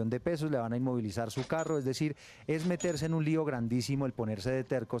al 1.000.000 de pesos, le van a inmovilizar su carro, es decir, es meterse en un lío grandísimo el ponerse de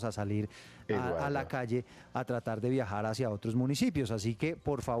tercos a salir a la calle a tratar de viajar hacia otros municipios. Así que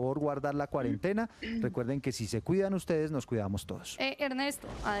por favor guardar la cuarentena. Recuerden que si se cuidan ustedes, nos cuidamos todos. Ernesto,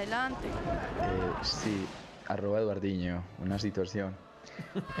 adelante. Sí, @Eduardiño, una situación.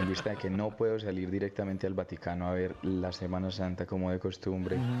 En vista de que no puedo salir directamente al Vaticano a ver la Semana Santa como de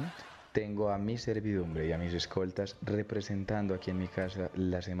costumbre, Tengo a mi servidumbre y a mis escoltas representando aquí en mi casa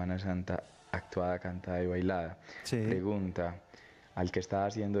la Semana Santa actuada, cantada y bailada. Sí. Pregunta al que estaba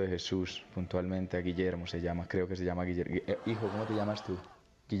haciendo de Jesús, puntualmente a Guillermo se llama, creo que se llama Guillermo. Hijo, ¿cómo te llamas tú?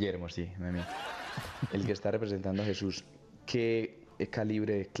 Guillermo, sí, no es mío. El que está representando a Jesús, ¿qué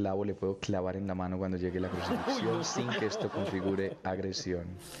calibre de clavo le puedo clavar en la mano cuando llegue la crucifixión sin que esto configure agresión?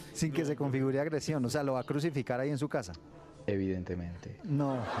 Sin que se configure agresión, o sea, ¿lo va a crucificar ahí en su casa? Evidentemente.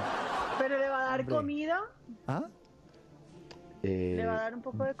 No. ¿Pero le va a dar Hombre. comida? ¿Ah? ¿Le va a dar un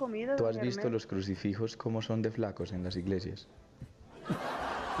poco de comida? ¿Tú has don visto Hermes? los crucifijos cómo son de flacos en las iglesias?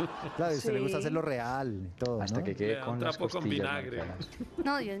 Claro, a usted le gusta Sí. hacerlo real y todo, Hasta ¿no? que Le quede da con un las trapo con costillas vinagre. marcadas.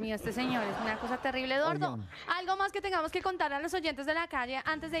 No, Dios mío, este señor es una cosa terrible. Eduardo, Oigan. algo más que tengamos que contar a los oyentes de la calle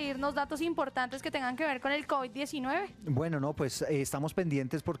antes de irnos, datos importantes que tengan que ver con el COVID-19. Bueno, no, pues estamos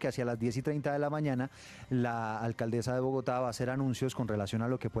pendientes porque hacia las 10:30 de la mañana la alcaldesa de Bogotá va a hacer anuncios con relación a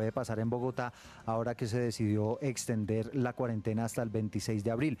lo que puede pasar en Bogotá ahora que se decidió extender la cuarentena hasta el 26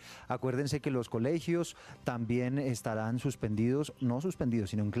 de abril. Acuérdense que los colegios también estarán suspendidos, no suspendidos,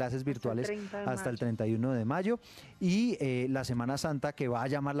 sino en clases virtuales 30 de hasta el mayo. 31 de mayo. Y la Semana Santa, que va a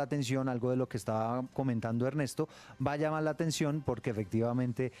llamar la atención, algo de lo que estaba comentando Ernesto, va a llamar la atención porque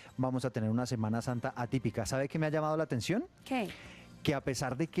efectivamente vamos a tener una Semana Santa atípica. ¿Sabe qué me ha llamado la atención? ¿Qué? Que a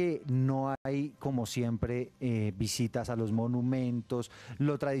pesar de que no hay, como siempre, visitas a los monumentos,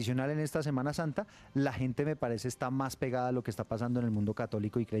 lo tradicional en esta Semana Santa, la gente me parece está más pegada a lo que está pasando en el mundo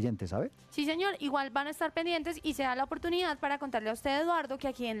católico y creyente, ¿sabe? Sí, señor, igual van a estar pendientes y se da la oportunidad para contarle a usted, Eduardo, que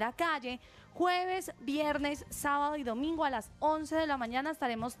aquí en la calle, jueves, viernes, sábado y domingo a las 11 de la mañana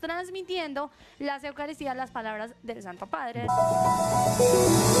estaremos transmitiendo las Eucaristías, las palabras del Santo Padre.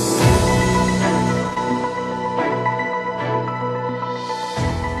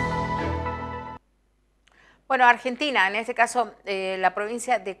 Bueno, Argentina, en este caso la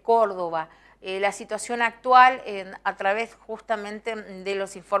provincia de Córdoba, la situación actual a través justamente de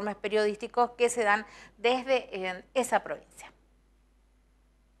los informes periodísticos que se dan desde esa provincia.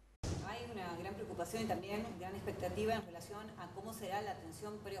 Hay una gran preocupación y también gran expectativa en relación a cómo será la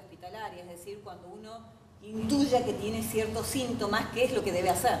atención prehospitalaria, es decir, cuando uno intuya que tiene ciertos síntomas, ¿qué es lo que debe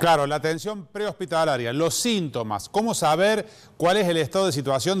hacer? Claro, la atención prehospitalaria, los síntomas, cómo saber cuál es el estado de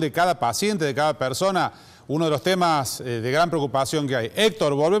situación de cada paciente, de cada persona, uno de los temas de gran preocupación que hay.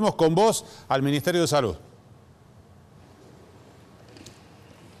 Héctor, volvemos con vos al Ministerio de Salud.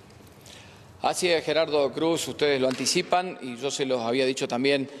 Así es, Gerardo Cruz, ustedes lo anticipan y yo se los había dicho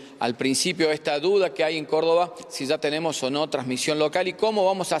también al principio, esta duda que hay en Córdoba, si ya tenemos o no transmisión local y cómo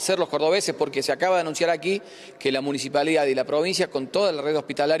vamos a hacer los cordobeses, porque se acaba de anunciar aquí que la municipalidad y la provincia con toda la red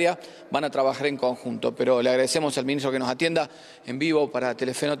hospitalaria van a trabajar en conjunto. Pero le agradecemos al ministro que nos atienda en vivo para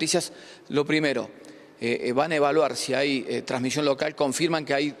Telefe Noticias. Lo primero, van a evaluar si hay transmisión local, confirman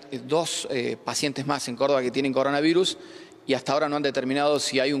que hay 2 pacientes más en Córdoba que tienen coronavirus, y hasta ahora no han determinado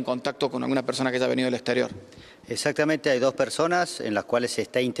si hay un contacto con alguna persona que haya venido del exterior. Exactamente, hay 2 personas en las cuales se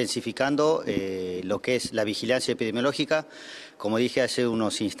está intensificando lo que es la vigilancia epidemiológica. Como dije hace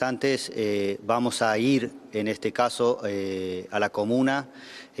unos instantes, vamos a ir, en este caso, a la comuna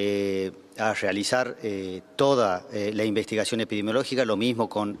a realizar toda la investigación epidemiológica, lo mismo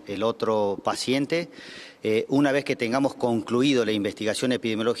con el otro paciente. Una vez que tengamos concluido la investigación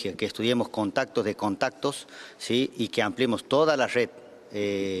epidemiológica, que estudiemos contactos de contactos, ¿sí? Y que ampliemos toda la red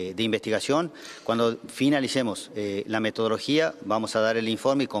de investigación, cuando finalicemos la metodología vamos a dar el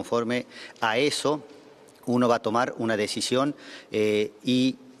informe y conforme a eso uno va a tomar una decisión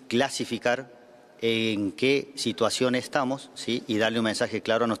y clasificar en qué situación estamos, ¿sí? Y darle un mensaje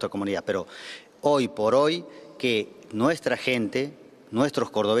claro a nuestra comunidad. Pero hoy por hoy que nuestra gente,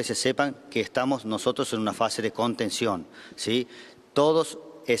 nuestros cordobeses sepan que estamos nosotros en una fase de contención, ¿sí? Todos,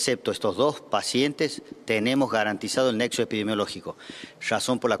 excepto estos 2 pacientes, tenemos garantizado el nexo epidemiológico,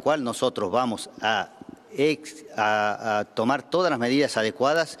 razón por la cual nosotros vamos a tomar todas las medidas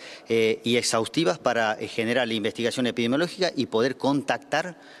adecuadas y exhaustivas para generar la investigación epidemiológica y poder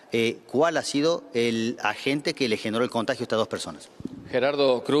contactar cuál ha sido el agente que le generó el contagio a estas 2 personas.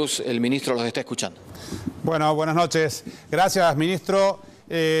 Gerardo Cruz, el ministro los está escuchando. Bueno, buenas noches. Gracias, ministro.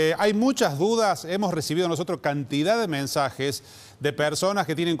 Hay muchas dudas, hemos recibido nosotros cantidad de mensajes de personas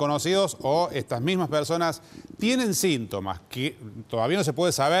que tienen conocidos o estas mismas personas tienen síntomas que todavía no se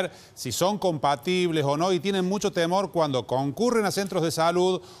puede saber si son compatibles o no y tienen mucho temor cuando concurren a centros de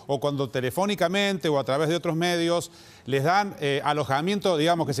salud o cuando telefónicamente o a través de otros medios les dan alojamiento,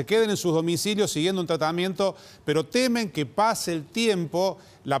 digamos, que se queden en sus domicilios siguiendo un tratamiento, pero temen que pase el tiempo,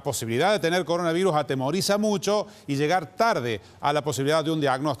 la posibilidad de tener coronavirus atemoriza mucho y llegar tarde a la posibilidad de un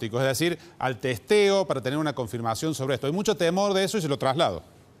diagnóstico, es decir, al testeo para tener una confirmación sobre esto. Hay mucho temor de eso y se lo traslado.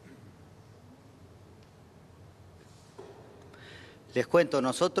 Les cuento,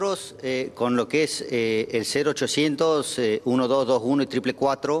 nosotros con lo que es el 0800, 1221 y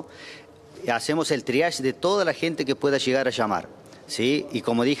 444, hacemos el triage de toda la gente que pueda llegar a llamar. ¿Sí? Y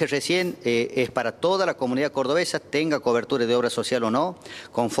como dije recién, es para toda la comunidad cordobesa, tenga cobertura de obra social o no.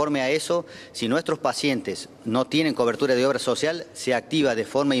 Conforme a eso, si nuestros pacientes no tienen cobertura de obra social, se activa de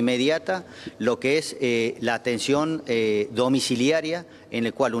forma inmediata lo que es la atención domiciliaria, en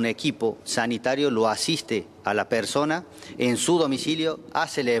el cual un equipo sanitario lo asiste a la persona en su domicilio,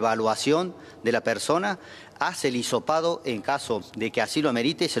 hace la evaluación de la persona, hace el hisopado en caso de que así lo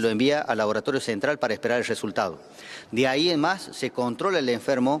amerite y se lo envía al laboratorio central para esperar el resultado. De ahí en más se controla el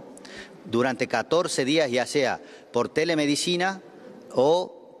enfermo durante 14 días, ya sea por telemedicina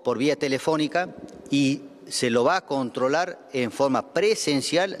o por vía telefónica, y se lo va a controlar en forma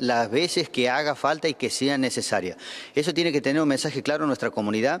presencial las veces que haga falta y que sea necesaria. Eso tiene que tener un mensaje claro en nuestra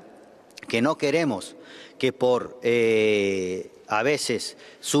comunidad, que no queremos que por a veces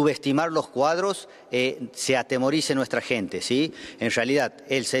subestimar los cuadros se atemorice nuestra gente, ¿sí? En realidad,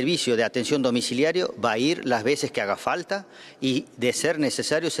 el servicio de atención domiciliario va a ir las veces que haga falta y, de ser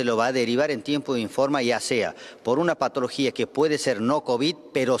necesario, se lo va a derivar en tiempo y en forma, ya sea por una patología que puede ser no COVID,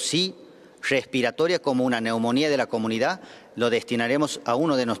 pero sí respiratoria, como una neumonía de la comunidad. Lo destinaremos a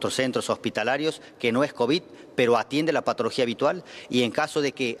uno de nuestros centros hospitalarios que no es COVID, pero atiende la patología habitual, y en caso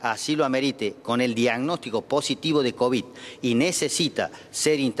de que así lo amerite con el diagnóstico positivo de COVID y necesita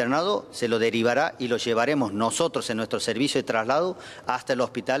ser internado, se lo derivará y lo llevaremos nosotros en nuestro servicio de traslado hasta el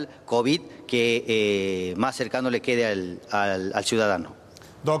hospital COVID que más cercano le quede al ciudadano.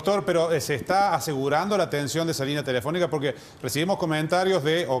 Doctor, pero ¿se está asegurando la atención de esa línea telefónica? Porque recibimos comentarios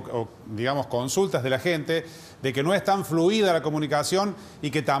digamos, consultas de la gente de que no es tan fluida la comunicación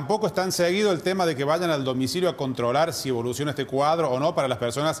y que tampoco es tan seguido el tema de que vayan al domicilio a controlar si evoluciona este cuadro o no para las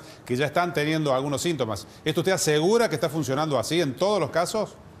personas que ya están teniendo algunos síntomas. ¿Esto usted asegura que está funcionando así en todos los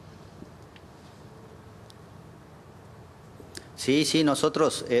casos? Sí,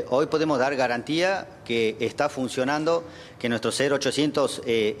 nosotros hoy podemos dar garantía que está funcionando, que nuestro 0800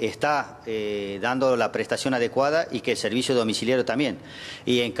 está dando la prestación adecuada y que el servicio domiciliario también.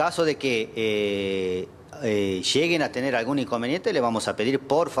 Y en caso de que lleguen a tener algún inconveniente, le vamos a pedir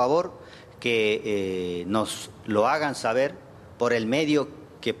por favor que nos lo hagan saber por el medio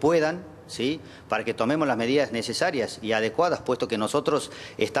que puedan, ¿sí? Para que tomemos las medidas necesarias y adecuadas, puesto que nosotros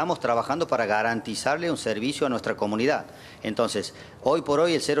estamos trabajando para garantizarle un servicio a nuestra comunidad. Entonces, hoy por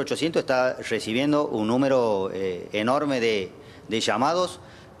hoy el 0800 está recibiendo un número enorme de llamados,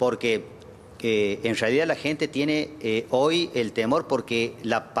 porque en realidad la gente tiene hoy el temor porque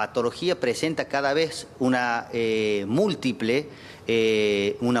la patología presenta cada vez una multiplicidad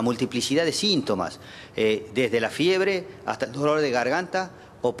de síntomas, desde la fiebre hasta el dolor de garganta,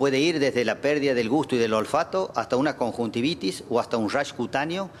 o puede ir desde la pérdida del gusto y del olfato hasta una conjuntivitis o hasta un rash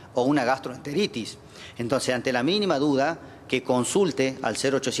cutáneo o una gastroenteritis. Entonces, ante la mínima duda, que consulte al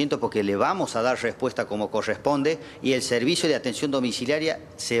 0800 porque le vamos a dar respuesta como corresponde, y el servicio de atención domiciliaria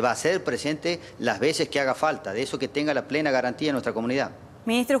se va a hacer presente las veces que haga falta, de eso que tenga la plena garantía en nuestra comunidad.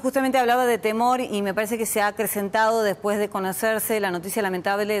 Ministro, justamente hablaba de temor y me parece que se ha acrecentado después de conocerse la noticia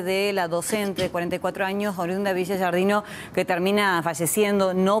lamentable de la docente de 44 años, oriunda de Villa Giardino, que termina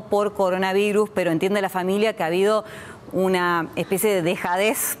falleciendo no por coronavirus, pero entiende la familia que ha habido una especie de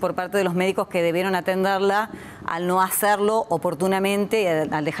dejadez por parte de los médicos que debieron atenderla al no hacerlo oportunamente,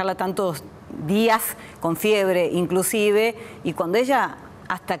 al dejarla tantos días con fiebre inclusive, y cuando ella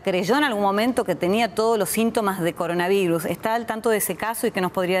hasta creyó en algún momento que tenía todos los síntomas de coronavirus. ¿Está al tanto de ese caso y qué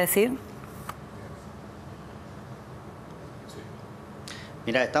nos podría decir?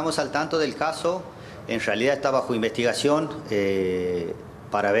 Mira, estamos al tanto del caso. En realidad está bajo investigación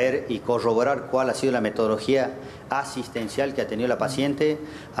para ver y corroborar cuál ha sido la metodología asistencial que ha tenido la paciente.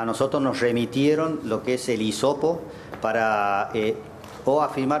 A nosotros nos remitieron lo que es el hisopo para o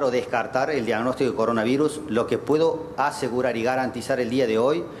afirmar o descartar el diagnóstico de coronavirus. Lo que puedo asegurar y garantizar el día de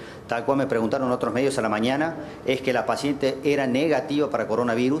hoy, tal cual me preguntaron otros medios a la mañana, es que la paciente era negativa para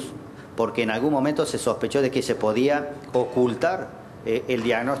coronavirus, porque en algún momento se sospechó de que se podía ocultar el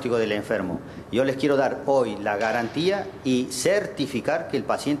diagnóstico del enfermo. Yo les quiero dar hoy la garantía y certificar que el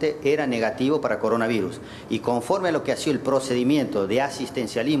paciente era negativo para coronavirus. Y conforme a lo que ha sido el procedimiento de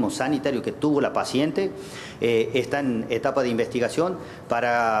asistencialismo sanitario que tuvo la paciente, está en etapa de investigación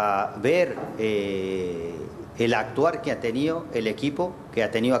para ver el actuar que ha tenido el equipo que ha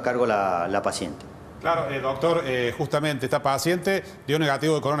tenido a cargo la paciente. Claro, doctor, justamente esta paciente dio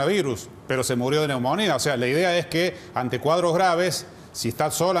negativo de coronavirus, pero se murió de neumonía. O sea, la idea es que ante cuadros graves si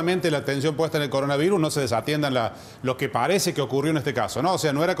está solamente la atención puesta en el coronavirus, no se desatiendan lo que parece que ocurrió en este caso, ¿no? O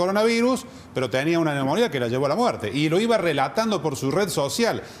sea, no era coronavirus, pero tenía una neumonía que la llevó a la muerte. Y lo iba relatando por su red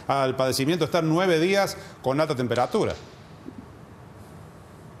social al padecimiento de estar 9 días con alta temperatura.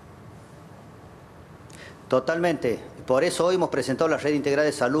 Totalmente. Por eso hoy hemos presentado la Red Integral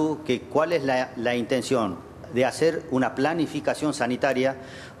de Salud, que cuál es la intención de hacer una planificación sanitaria,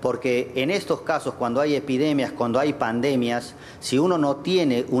 porque en estos casos, cuando hay epidemias, cuando hay pandemias, si uno no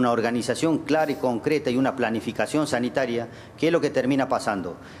tiene una organización clara y concreta y una planificación sanitaria, ¿qué es lo que termina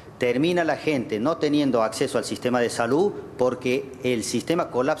pasando? Termina la gente no teniendo acceso al sistema de salud porque el sistema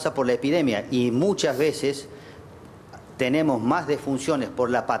colapsa por la epidemia y muchas veces tenemos más defunciones por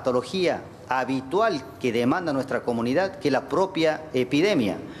la patología habitual que demanda nuestra comunidad que la propia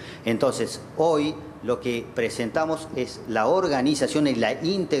epidemia. Entonces, hoy lo que presentamos es la organización y la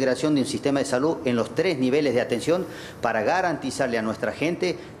integración de un sistema de salud en los 3 niveles de atención para garantizarle a nuestra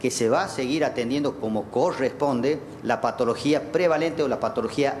gente que se va a seguir atendiendo como corresponde la patología prevalente o la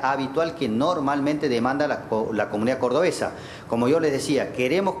patología habitual que normalmente demanda la comunidad cordobesa. Como yo les decía,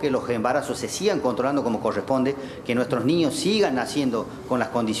 queremos que los embarazos se sigan controlando como corresponde, que nuestros niños sigan naciendo con las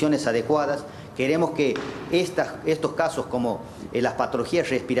condiciones adecuadas. Queremos que estos casos como las patologías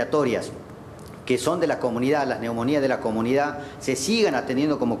respiratorias que son de la comunidad, las neumonías de la comunidad, se sigan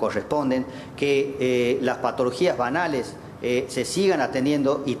atendiendo como corresponden, que las patologías banales se sigan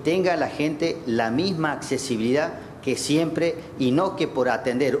atendiendo y tenga la gente la misma accesibilidad que siempre y no que por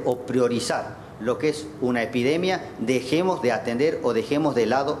atender o priorizar lo que es una epidemia, dejemos de atender o dejemos de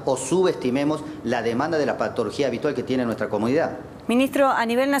lado o subestimemos la demanda de la patología habitual que tiene nuestra comunidad. Ministro, a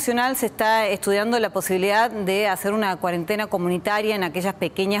nivel nacional se está estudiando la posibilidad de hacer una cuarentena comunitaria en aquellas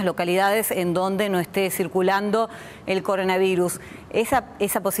pequeñas localidades en donde no esté circulando el coronavirus.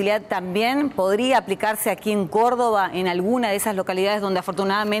 ¿Esa posibilidad también podría aplicarse aquí en Córdoba, en alguna de esas localidades donde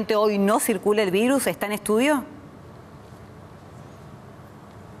afortunadamente hoy no circula el virus? ¿Está en estudio?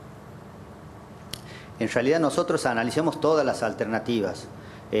 En realidad nosotros analizamos todas las alternativas,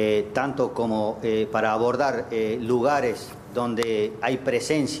 tanto como para abordar lugares donde hay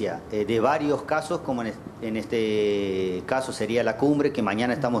presencia de varios casos, como en este caso sería la cumbre, que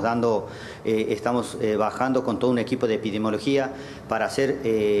mañana estamos bajando con todo un equipo de epidemiología para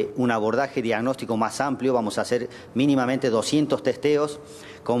hacer un abordaje diagnóstico más amplio. Vamos a hacer mínimamente 200 testeos,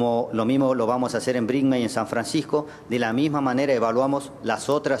 como lo mismo lo vamos a hacer en Brinkman y en San Francisco. De la misma manera evaluamos las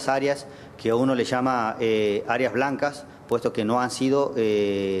otras áreas que uno le llama áreas blancas, puesto que no han sido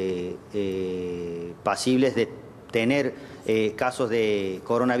pasibles de tener casos de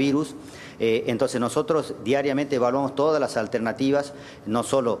coronavirus. Entonces nosotros diariamente evaluamos todas las alternativas, no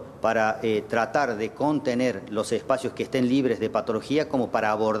solo para tratar de contener los espacios que estén libres de patología, como para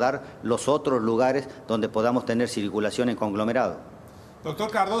abordar los otros lugares donde podamos tener circulación en conglomerado.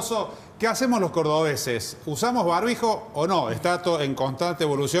 Doctor Cardoso, ¿qué hacemos los cordobeses? ¿Usamos barbijo o no? Está en constante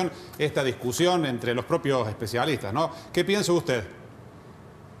evolución esta discusión entre los propios especialistas, ¿no? ¿Qué piensa usted?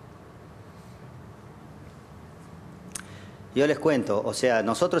 Yo les cuento, o sea,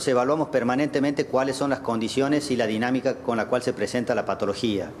 nosotros evaluamos permanentemente cuáles son las condiciones y la dinámica con la cual se presenta la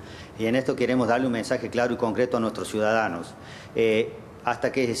patología. Y en esto queremos darle un mensaje claro y concreto a nuestros ciudadanos.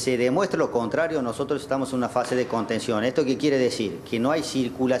 Hasta que se demuestre lo contrario, nosotros estamos en una fase de contención. ¿Esto qué quiere decir? Que no hay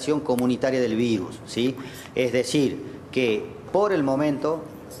circulación comunitaria del virus, ¿sí? Es decir, que por el momento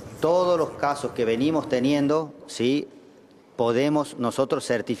todos los casos que venimos teniendo, ¿sí?, podemos nosotros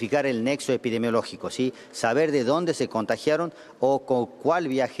certificar el nexo epidemiológico, ¿sí?, saber de dónde se contagiaron o con cuál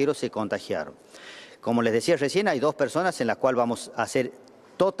viajero se contagiaron. Como les decía recién, hay 2 personas en las cuales vamos a ser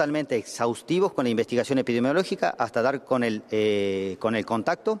totalmente exhaustivos con la investigación epidemiológica hasta dar con el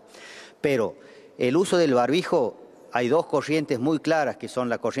contacto, pero el uso del barbijo, hay 2 corrientes muy claras, que son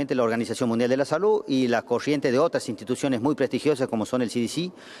la corriente de la Organización Mundial de la Salud y la corriente de otras instituciones muy prestigiosas como son el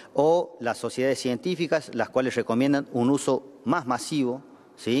CDC o las sociedades científicas, las cuales recomiendan un uso más masivo,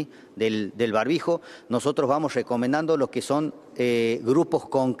 ¿sí?, del barbijo. Nosotros vamos recomendando lo que son grupos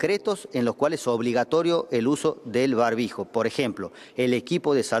concretos en los cuales es obligatorio el uso del barbijo. Por ejemplo, el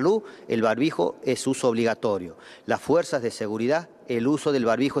equipo de salud, el barbijo es uso obligatorio. Las fuerzas de seguridad, el uso del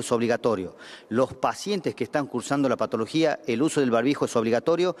barbijo es obligatorio. Los pacientes que están cursando la patología, el uso del barbijo es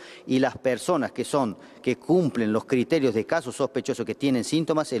obligatorio, y las personas que cumplen los criterios de casos sospechosos que tienen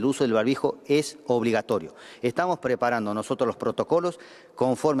síntomas, el uso del barbijo es obligatorio. Estamos preparando nosotros los protocolos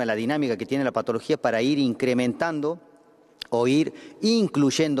conforme a la dinámica que tiene la patología para ir incrementando o ir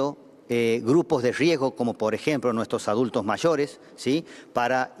incluyendo grupos de riesgo, como por ejemplo nuestros adultos mayores, ¿sí?,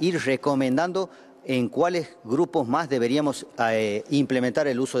 para ir recomendando en cuáles grupos más deberíamos implementar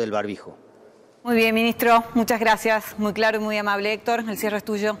el uso del barbijo. Muy bien, ministro. Muchas gracias. Muy claro y muy amable, Héctor. El cierre es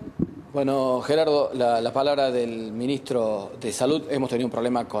tuyo. Bueno, Gerardo, la palabra del ministro de Salud. Hemos tenido un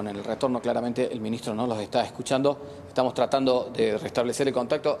problema con el retorno, claramente el ministro no los está escuchando. Estamos tratando de restablecer el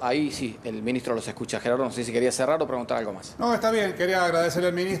contacto. Ahí sí, el ministro los escucha. Gerardo, no sé si quería cerrar o preguntar algo más. No, está bien. Quería agradecerle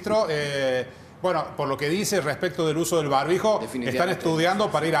al ministro. Bueno, por lo que dice respecto del uso del barbijo, están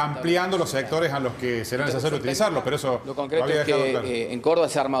estudiando para ir ampliando los sectores a los que será necesario utilizarlo, pero eso lo concreto había es dejado que claro. En Córdoba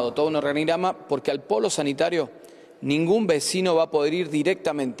se ha armado todo un organigrama porque al polo sanitario ningún vecino va a poder ir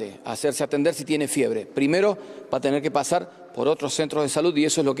directamente a hacerse atender si tiene fiebre. Primero va a tener que pasar por otros centros de salud y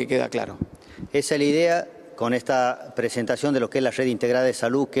eso es lo que queda claro. Esa es la idea con esta presentación de lo que es la red integrada de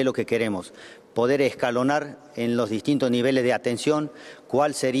salud, que es lo que queremos. Poder escalonar en los distintos niveles de atención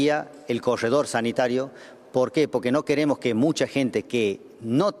cuál sería el corredor sanitario. ¿Por qué? Porque no queremos que mucha gente que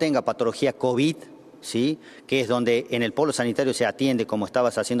no tenga patología COVID, ¿sí?, que es donde en el polo sanitario se atiende, como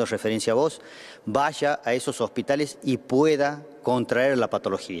estabas haciendo referencia vos, vaya a esos hospitales y pueda contraer la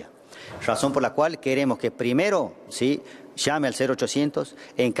patología. Razón por la cual queremos que primero, ¿sí?, llame al 0800,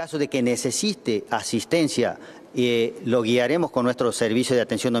 en caso de que necesite asistencia, lo guiaremos con nuestro servicio de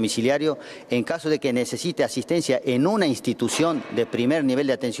atención domiciliario. En caso de que necesite asistencia en una institución de primer nivel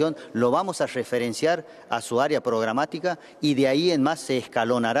de atención, lo vamos a referenciar a su área programática y de ahí en más se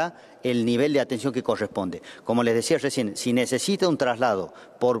escalonará el nivel de atención que corresponde. Como les decía recién, si necesita un traslado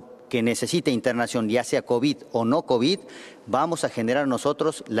porque necesite internación, ya sea COVID o no COVID, vamos a generar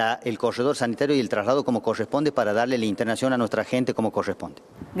nosotros el corredor sanitario y el traslado como corresponde para darle la internación a nuestra gente como corresponde.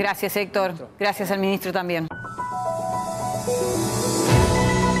 Gracias, Héctor. Gracias al ministro también.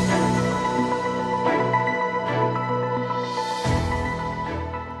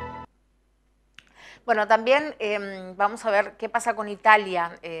 Bueno, también vamos a ver qué pasa con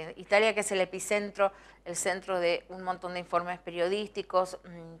Italia. Italia, que es el epicentro, el centro de un montón de informes periodísticos,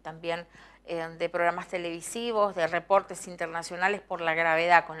 también de programas televisivos, de reportes internacionales por la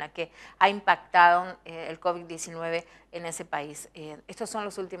gravedad con la que ha impactado el COVID-19 en ese país. Estos son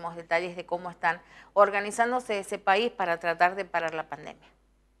los últimos detalles de cómo están organizándose ese país para tratar de parar la pandemia.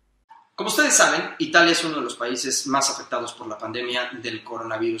 Como ustedes saben, Italia es uno de los países más afectados por la pandemia del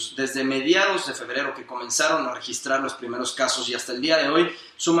coronavirus. Desde mediados de febrero que comenzaron a registrar los primeros casos y hasta el día de hoy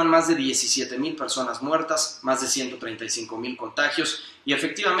suman más de 17,000 personas muertas, más de 135,000 contagios y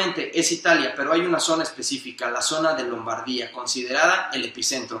efectivamente es Italia, pero hay una zona específica, la zona de Lombardía, considerada el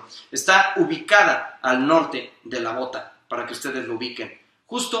epicentro. Está ubicada al norte de la bota, para que ustedes lo ubiquen.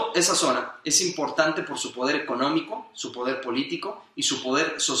 Justo esa zona es importante por su poder económico, su poder político y su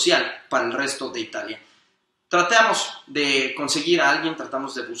poder social para el resto de Italia. Tratamos de conseguir a alguien,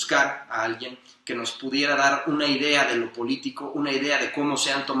 tratamos de buscar a alguien que nos pudiera dar una idea de lo político, una idea de cómo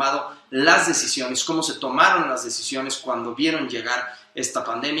se han tomado las decisiones, cómo se tomaron las decisiones cuando vieron llegar esta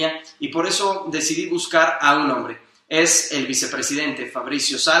pandemia y por eso decidí buscar a un hombre. Es el vicepresidente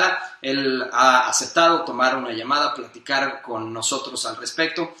Fabrizio Sala. Él ha aceptado tomar una llamada, platicar con nosotros al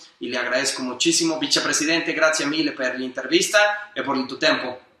respecto y le agradezco muchísimo. Vicepresidente, grazie mille per l'intervista e por il tuo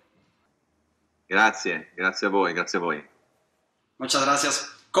tempo. Grazie a voi, grazie a voi. Muchas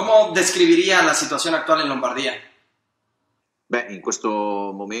gracias. ¿Cómo describiría la situación actual en Lombardía? Beh, in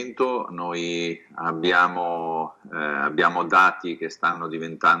questo momento noi abbiamo dati che stanno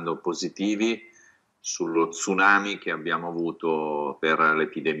diventando positivi sullo tsunami che abbiamo avuto per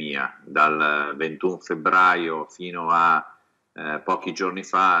l'epidemia. Dal 21 febbraio fino a pochi giorni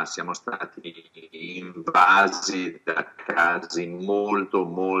fa siamo stati invasi da casi molto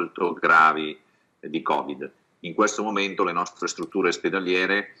molto gravi di Covid. In questo momento le nostre strutture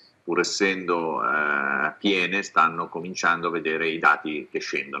ospedaliere, pur essendo piene, stanno cominciando a vedere i dati che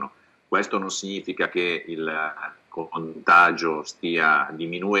scendono. Questo non significa che il contagio stia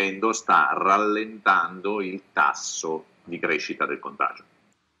diminuendo, sta rallentando il tasso di crescita del contagio.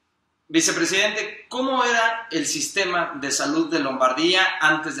 Vicepresidente, ¿cómo era el sistema de salud de Lombardía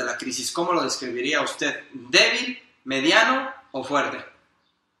antes de la crisis? ¿Cómo lo describiría usted? ¿Débil, mediano o fuerte?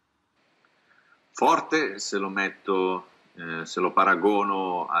 Forte se lo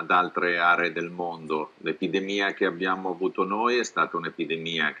paragono ad altre aree del mondo. L'epidemia che abbiamo avuto noi è stata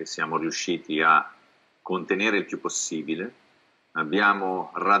un'epidemia che siamo riusciti a contenere il più possibile. Abbiamo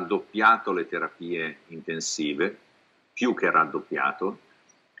raddoppiato le terapie intensive, più che raddoppiato,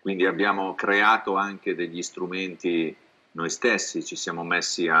 quindi abbiamo creato anche degli strumenti noi stessi, ci siamo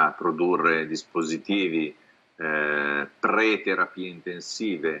messi a produrre dispositivi pre-terapie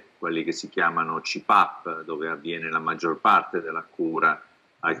intensive, quelli che si chiamano CPAP, dove avviene la maggior parte della cura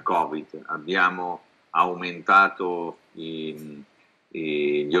al Covid. Abbiamo aumentato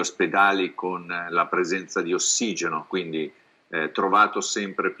gli ospedali con la presenza di ossigeno, quindi trovato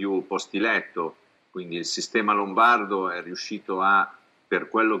sempre più posti letto, quindi il sistema lombardo è riuscito per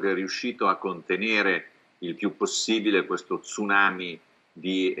quello che è riuscito a contenere il più possibile questo tsunami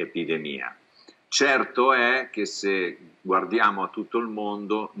di epidemia. Certo è che se guardiamo a tutto il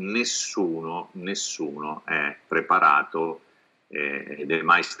mondo, nessuno è preparato ed è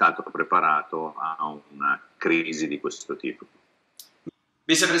mai stato preparato a una crisi di questo tipo.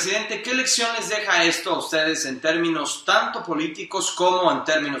 Vicepresidente, ¿qué lección les deja esto a ustedes en términos tanto políticos como en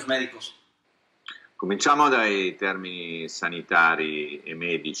términos médicos? Cominciamo dai termini sanitari e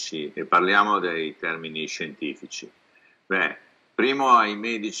medici e parliamo dei termini scientifici. Primo, ai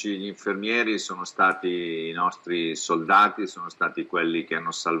medici e agli infermieri sono stati i nostri soldati, sono stati quelli che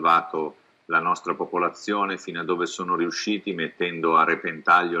hanno salvato la nostra popolazione fino a dove sono riusciti, mettendo a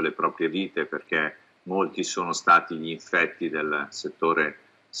repentaglio le proprie vite, perché molti sono stati gli infetti del settore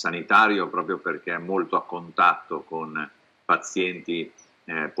sanitario proprio perché è molto a contatto con pazienti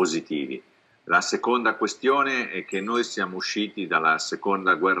positivi. La seconda questione è che noi siamo usciti dalla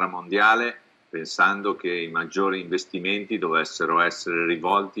seconda guerra mondiale pensando che i maggiori investimenti dovessero essere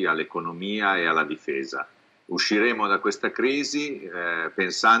rivolti all'economia e alla difesa. Usciremo da questa crisi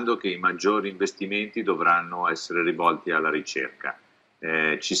pensando che i maggiori investimenti dovranno essere rivolti alla ricerca.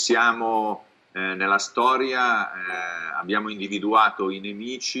 Ci siamo nella storia, abbiamo individuato i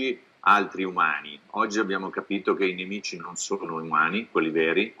nemici, altri umani. Oggi abbiamo capito che i nemici non sono umani, quelli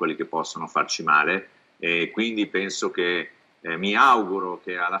veri, quelli che possono farci male, e quindi penso che, mi auguro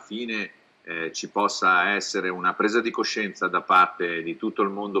che alla fine ci possa essere una presa di coscienza da parte di tutto il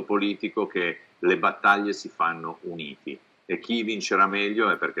mondo politico che le battaglie si fanno uniti e chi vincerà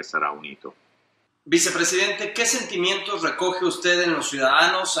meglio è perché sarà unito. Vicepresidente, ¿qué sentimientos recoge usted en los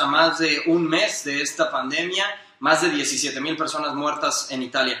ciudadanos a más de un mes de esta pandemia? Más de 17.000 personas muertas en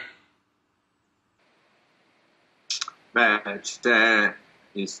Italia. C'è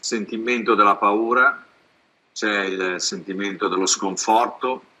il sentimento della paura, c'è il sentimento dello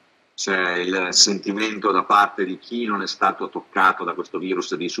sconforto, c'è il sentimento da parte di chi non è stato toccato da questo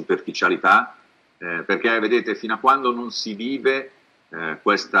virus di superficialità, perché vedete, fino a quando non si vive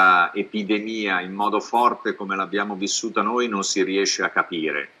questa epidemia in modo forte come l'abbiamo vissuta noi, non si riesce a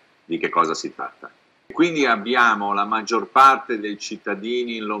capire di che cosa si tratta. Quindi abbiamo la maggior parte dei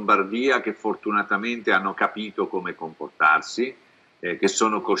cittadini in Lombardia che fortunatamente hanno capito come comportarsi, che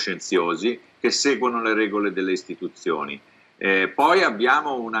sono coscienziosi, che seguono le regole delle istituzioni. Poi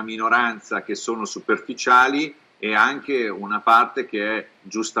abbiamo una minoranza che sono superficiali e anche una parte che è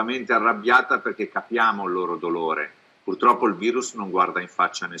giustamente arrabbiata perché capiamo il loro dolore. Purtroppo il virus non guarda in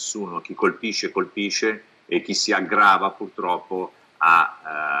faccia a nessuno, chi colpisce colpisce e chi si aggrava purtroppo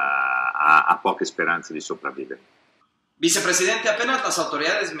ha poche speranze di sopravvivere. Vicepresidente, apenas las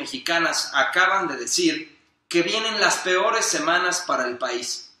autoridades mexicanas acaban de decir que vienen las peores semanas para el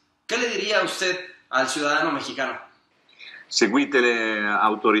país. ¿Qué le diría usted al ciudadano mexicano? Seguite le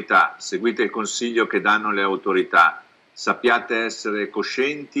autorità, seguite il consiglio che danno le autorità, sappiate essere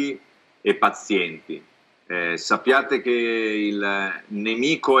coscienti e pazienti, sappiate che il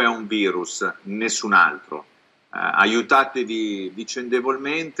nemico è un virus, nessun altro. Aiutatevi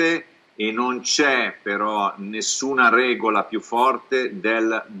vicendevolmente e non c'è però nessuna regola più forte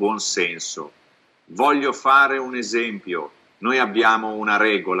del buonsenso. Voglio fare un esempio. Noi abbiamo una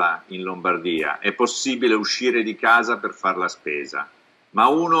regola in Lombardia, è possibile uscire di casa per fare la spesa, ma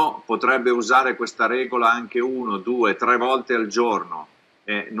uno potrebbe usare questa regola anche 1, 2, 3 volte al giorno.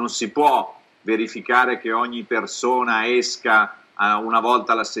 Non si può verificare che ogni persona esca una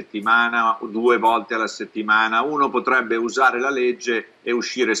volta alla settimana o 2 volte alla settimana. Uno potrebbe usare la legge e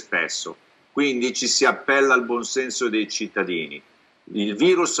uscire spesso, quindi ci si appella al buonsenso dei cittadini. Il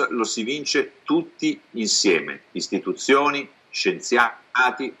virus lo si vince tutti insieme, istituzioni,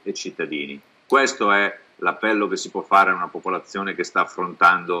 scienziati e cittadini. Questo è l'appello che si può fare a una popolazione che sta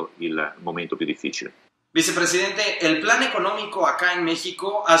affrontando il momento più difficile. Vicepresidente, el plan económico acá en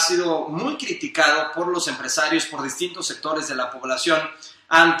México ha sido muy criticado por los empresarios, por distintos sectores de la población,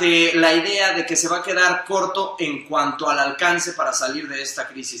 ante la idea de que se va a quedar corto en cuanto al alcance para salir de esta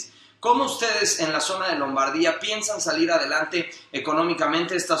crisis. ¿Cómo ustedes en la zona de Lombardía piensan salir adelante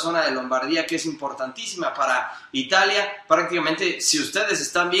económicamente esta zona de Lombardía que es importantísima para Italia? Prácticamente, si ustedes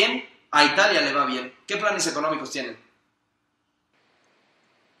están bien, a Italia le va bien. ¿Qué planes económicos tienen?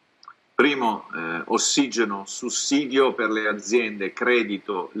 Primo, ossigeno, sussidio per le aziende,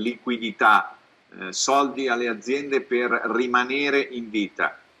 credito, liquidità, soldi alle aziende per rimanere in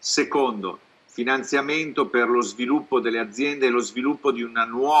vita. Secondo, finanziamento per lo sviluppo delle aziende e lo sviluppo di una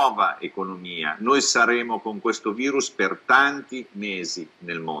nuova economia. Noi saremo con questo virus per tanti mesi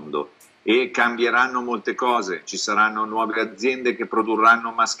nel mondo e cambieranno molte cose, ci saranno nuove aziende che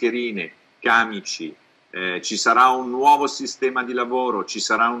produrranno mascherine, camici, ci sarà un nuovo sistema di lavoro, ci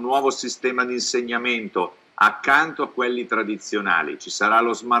sarà un nuovo sistema di insegnamento accanto a quelli tradizionali, ci sarà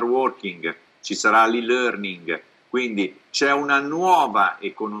lo smart working, ci sarà l'e-learning, quindi c'è una nuova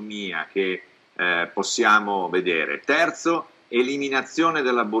economia che possiamo vedere. Terzo, eliminazione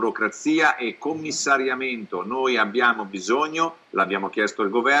della burocrazia e commissariamento. Noi abbiamo bisogno, l'abbiamo chiesto al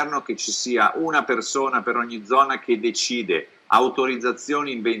governo, che ci sia una persona per ogni zona che decide,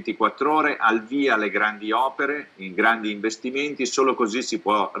 autorizzazioni in 24 ore, al via alle grandi opere, in grandi investimenti, solo così si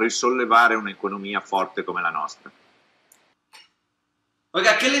può risollevare un'economia forte come la nostra.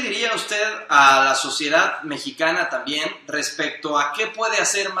 Oiga, ¿qué le diría usted a la sociedad mexicana también respecto a qué puede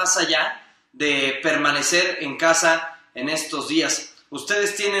hacer más allá de permanecer en casa en estos días?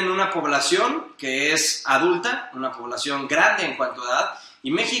 Ustedes tienen una población que es adulta, una población grande en cuanto a edad,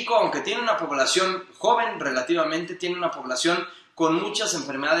 y México, aunque tiene una población joven relativamente, tiene una población con muchas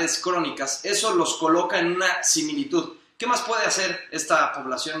enfermedades crónicas. Eso los coloca en una similitud. ¿Qué más puede hacer esta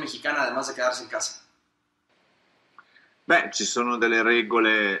población mexicana además de quedarse en casa? Beh, ci sono delle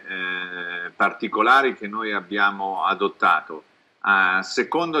regole particolari che noi abbiamo adottato. A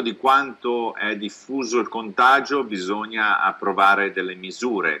secondo di quanto è diffuso il contagio bisogna approvare delle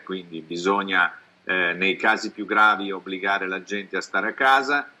misure, quindi bisogna nei casi più gravi obbligare la gente a stare a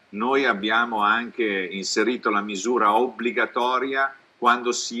casa. Noi abbiamo anche inserito la misura obbligatoria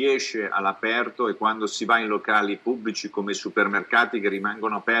quando si esce all'aperto e quando si va in locali pubblici come i supermercati che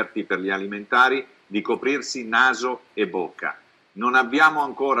rimangono aperti per gli alimentari, di coprirsi naso e bocca. Non abbiamo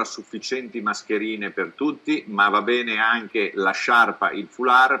ancora sufficienti mascherine per tutti, ma va bene anche la sciarpa, il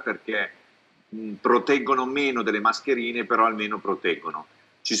foulard, perché proteggono meno delle mascherine, però almeno proteggono.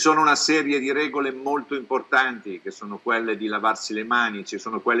 Ci sono una serie di regole molto importanti, che sono quelle di lavarsi le mani, ci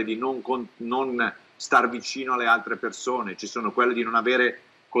sono quelle di non star vicino alle altre persone, ci sono quelle di non avere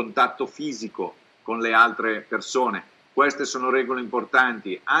contatto fisico con le altre persone. Queste sono regole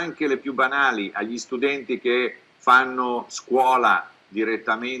importanti, anche le più banali, agli studenti che fanno scuola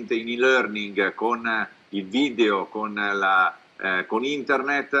direttamente in e-learning con il video, con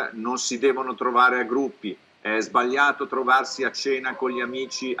internet, non si devono trovare a gruppi. È sbagliato trovarsi a cena con gli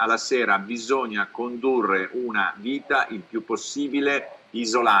amici alla sera, bisogna condurre una vita il più possibile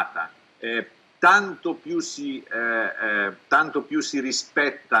isolata. Tanto più si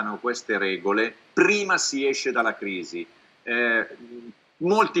rispettano queste regole, prima si esce dalla crisi.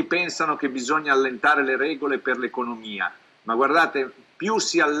 Molti pensano che bisogna allentare le regole per l'economia, ma guardate, più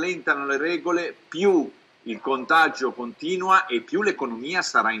si allentano le regole, più il contagio continua e più l'economia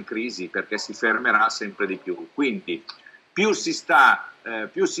sarà in crisi, perché si fermerà sempre di più. Quindi più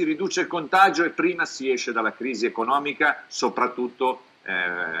si riduce il contagio e prima si esce dalla crisi economica, soprattutto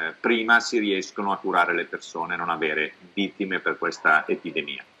prima si riescono a curare le persone, non avere vittime per questa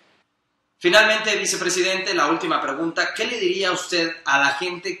epidemia. Finalmente, vicepresidente, la última pregunta. ¿Qué le diría usted a la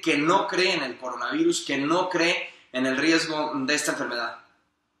gente que no cree en el coronavirus, que no cree en el riesgo de esta enfermedad?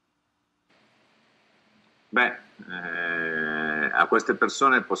 Beh, a queste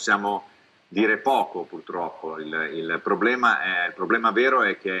persone possiamo dire poco, purtroppo. Il problema vero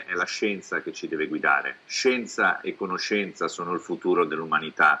è che è la scienza che ci deve guidare. Scienza e conoscenza sono il futuro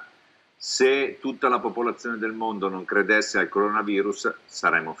dell'umanità. Se tutta la popolazione del mondo non credesse al coronavirus,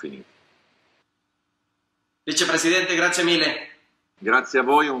 saremmo finiti. Vicepresidente, grazie mille. Grazie a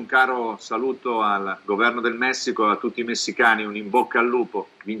voi, un caro saluto al governo del Messico e a tutti i messicani, un in bocca al lupo.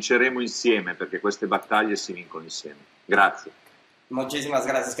 Vinceremo insieme, perché queste battaglie si vincono insieme. Grazie. Muchísimas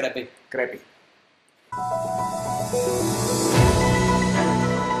gracias, Crepi. Crepi.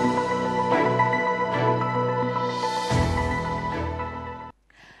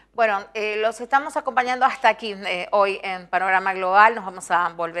 Bueno, los estamos acompañando hasta aquí hoy en Panorama Global. Nos vamos a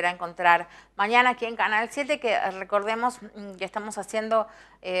volver a encontrar mañana aquí en Canal 7, que recordemos que estamos haciendo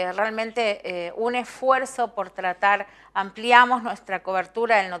realmente un esfuerzo por tratar, ampliamos nuestra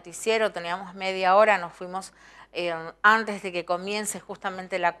cobertura del noticiero, teníamos media hora, nos fuimos antes de que comience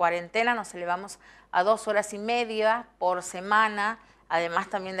justamente la cuarentena, nos elevamos a 2 horas y media por semana, además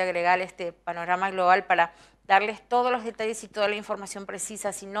también de agregar este Panorama Global para darles todos los detalles y toda la información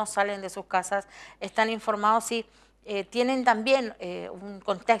precisa. Si no salen de sus casas, están informados y tienen también un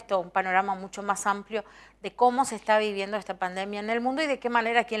contexto, un panorama mucho más amplio de cómo se está viviendo esta pandemia en el mundo y de qué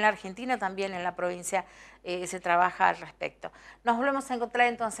manera aquí en la Argentina, también en la provincia, se trabaja al respecto. Nos volvemos a encontrar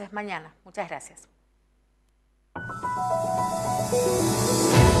entonces mañana. Muchas gracias.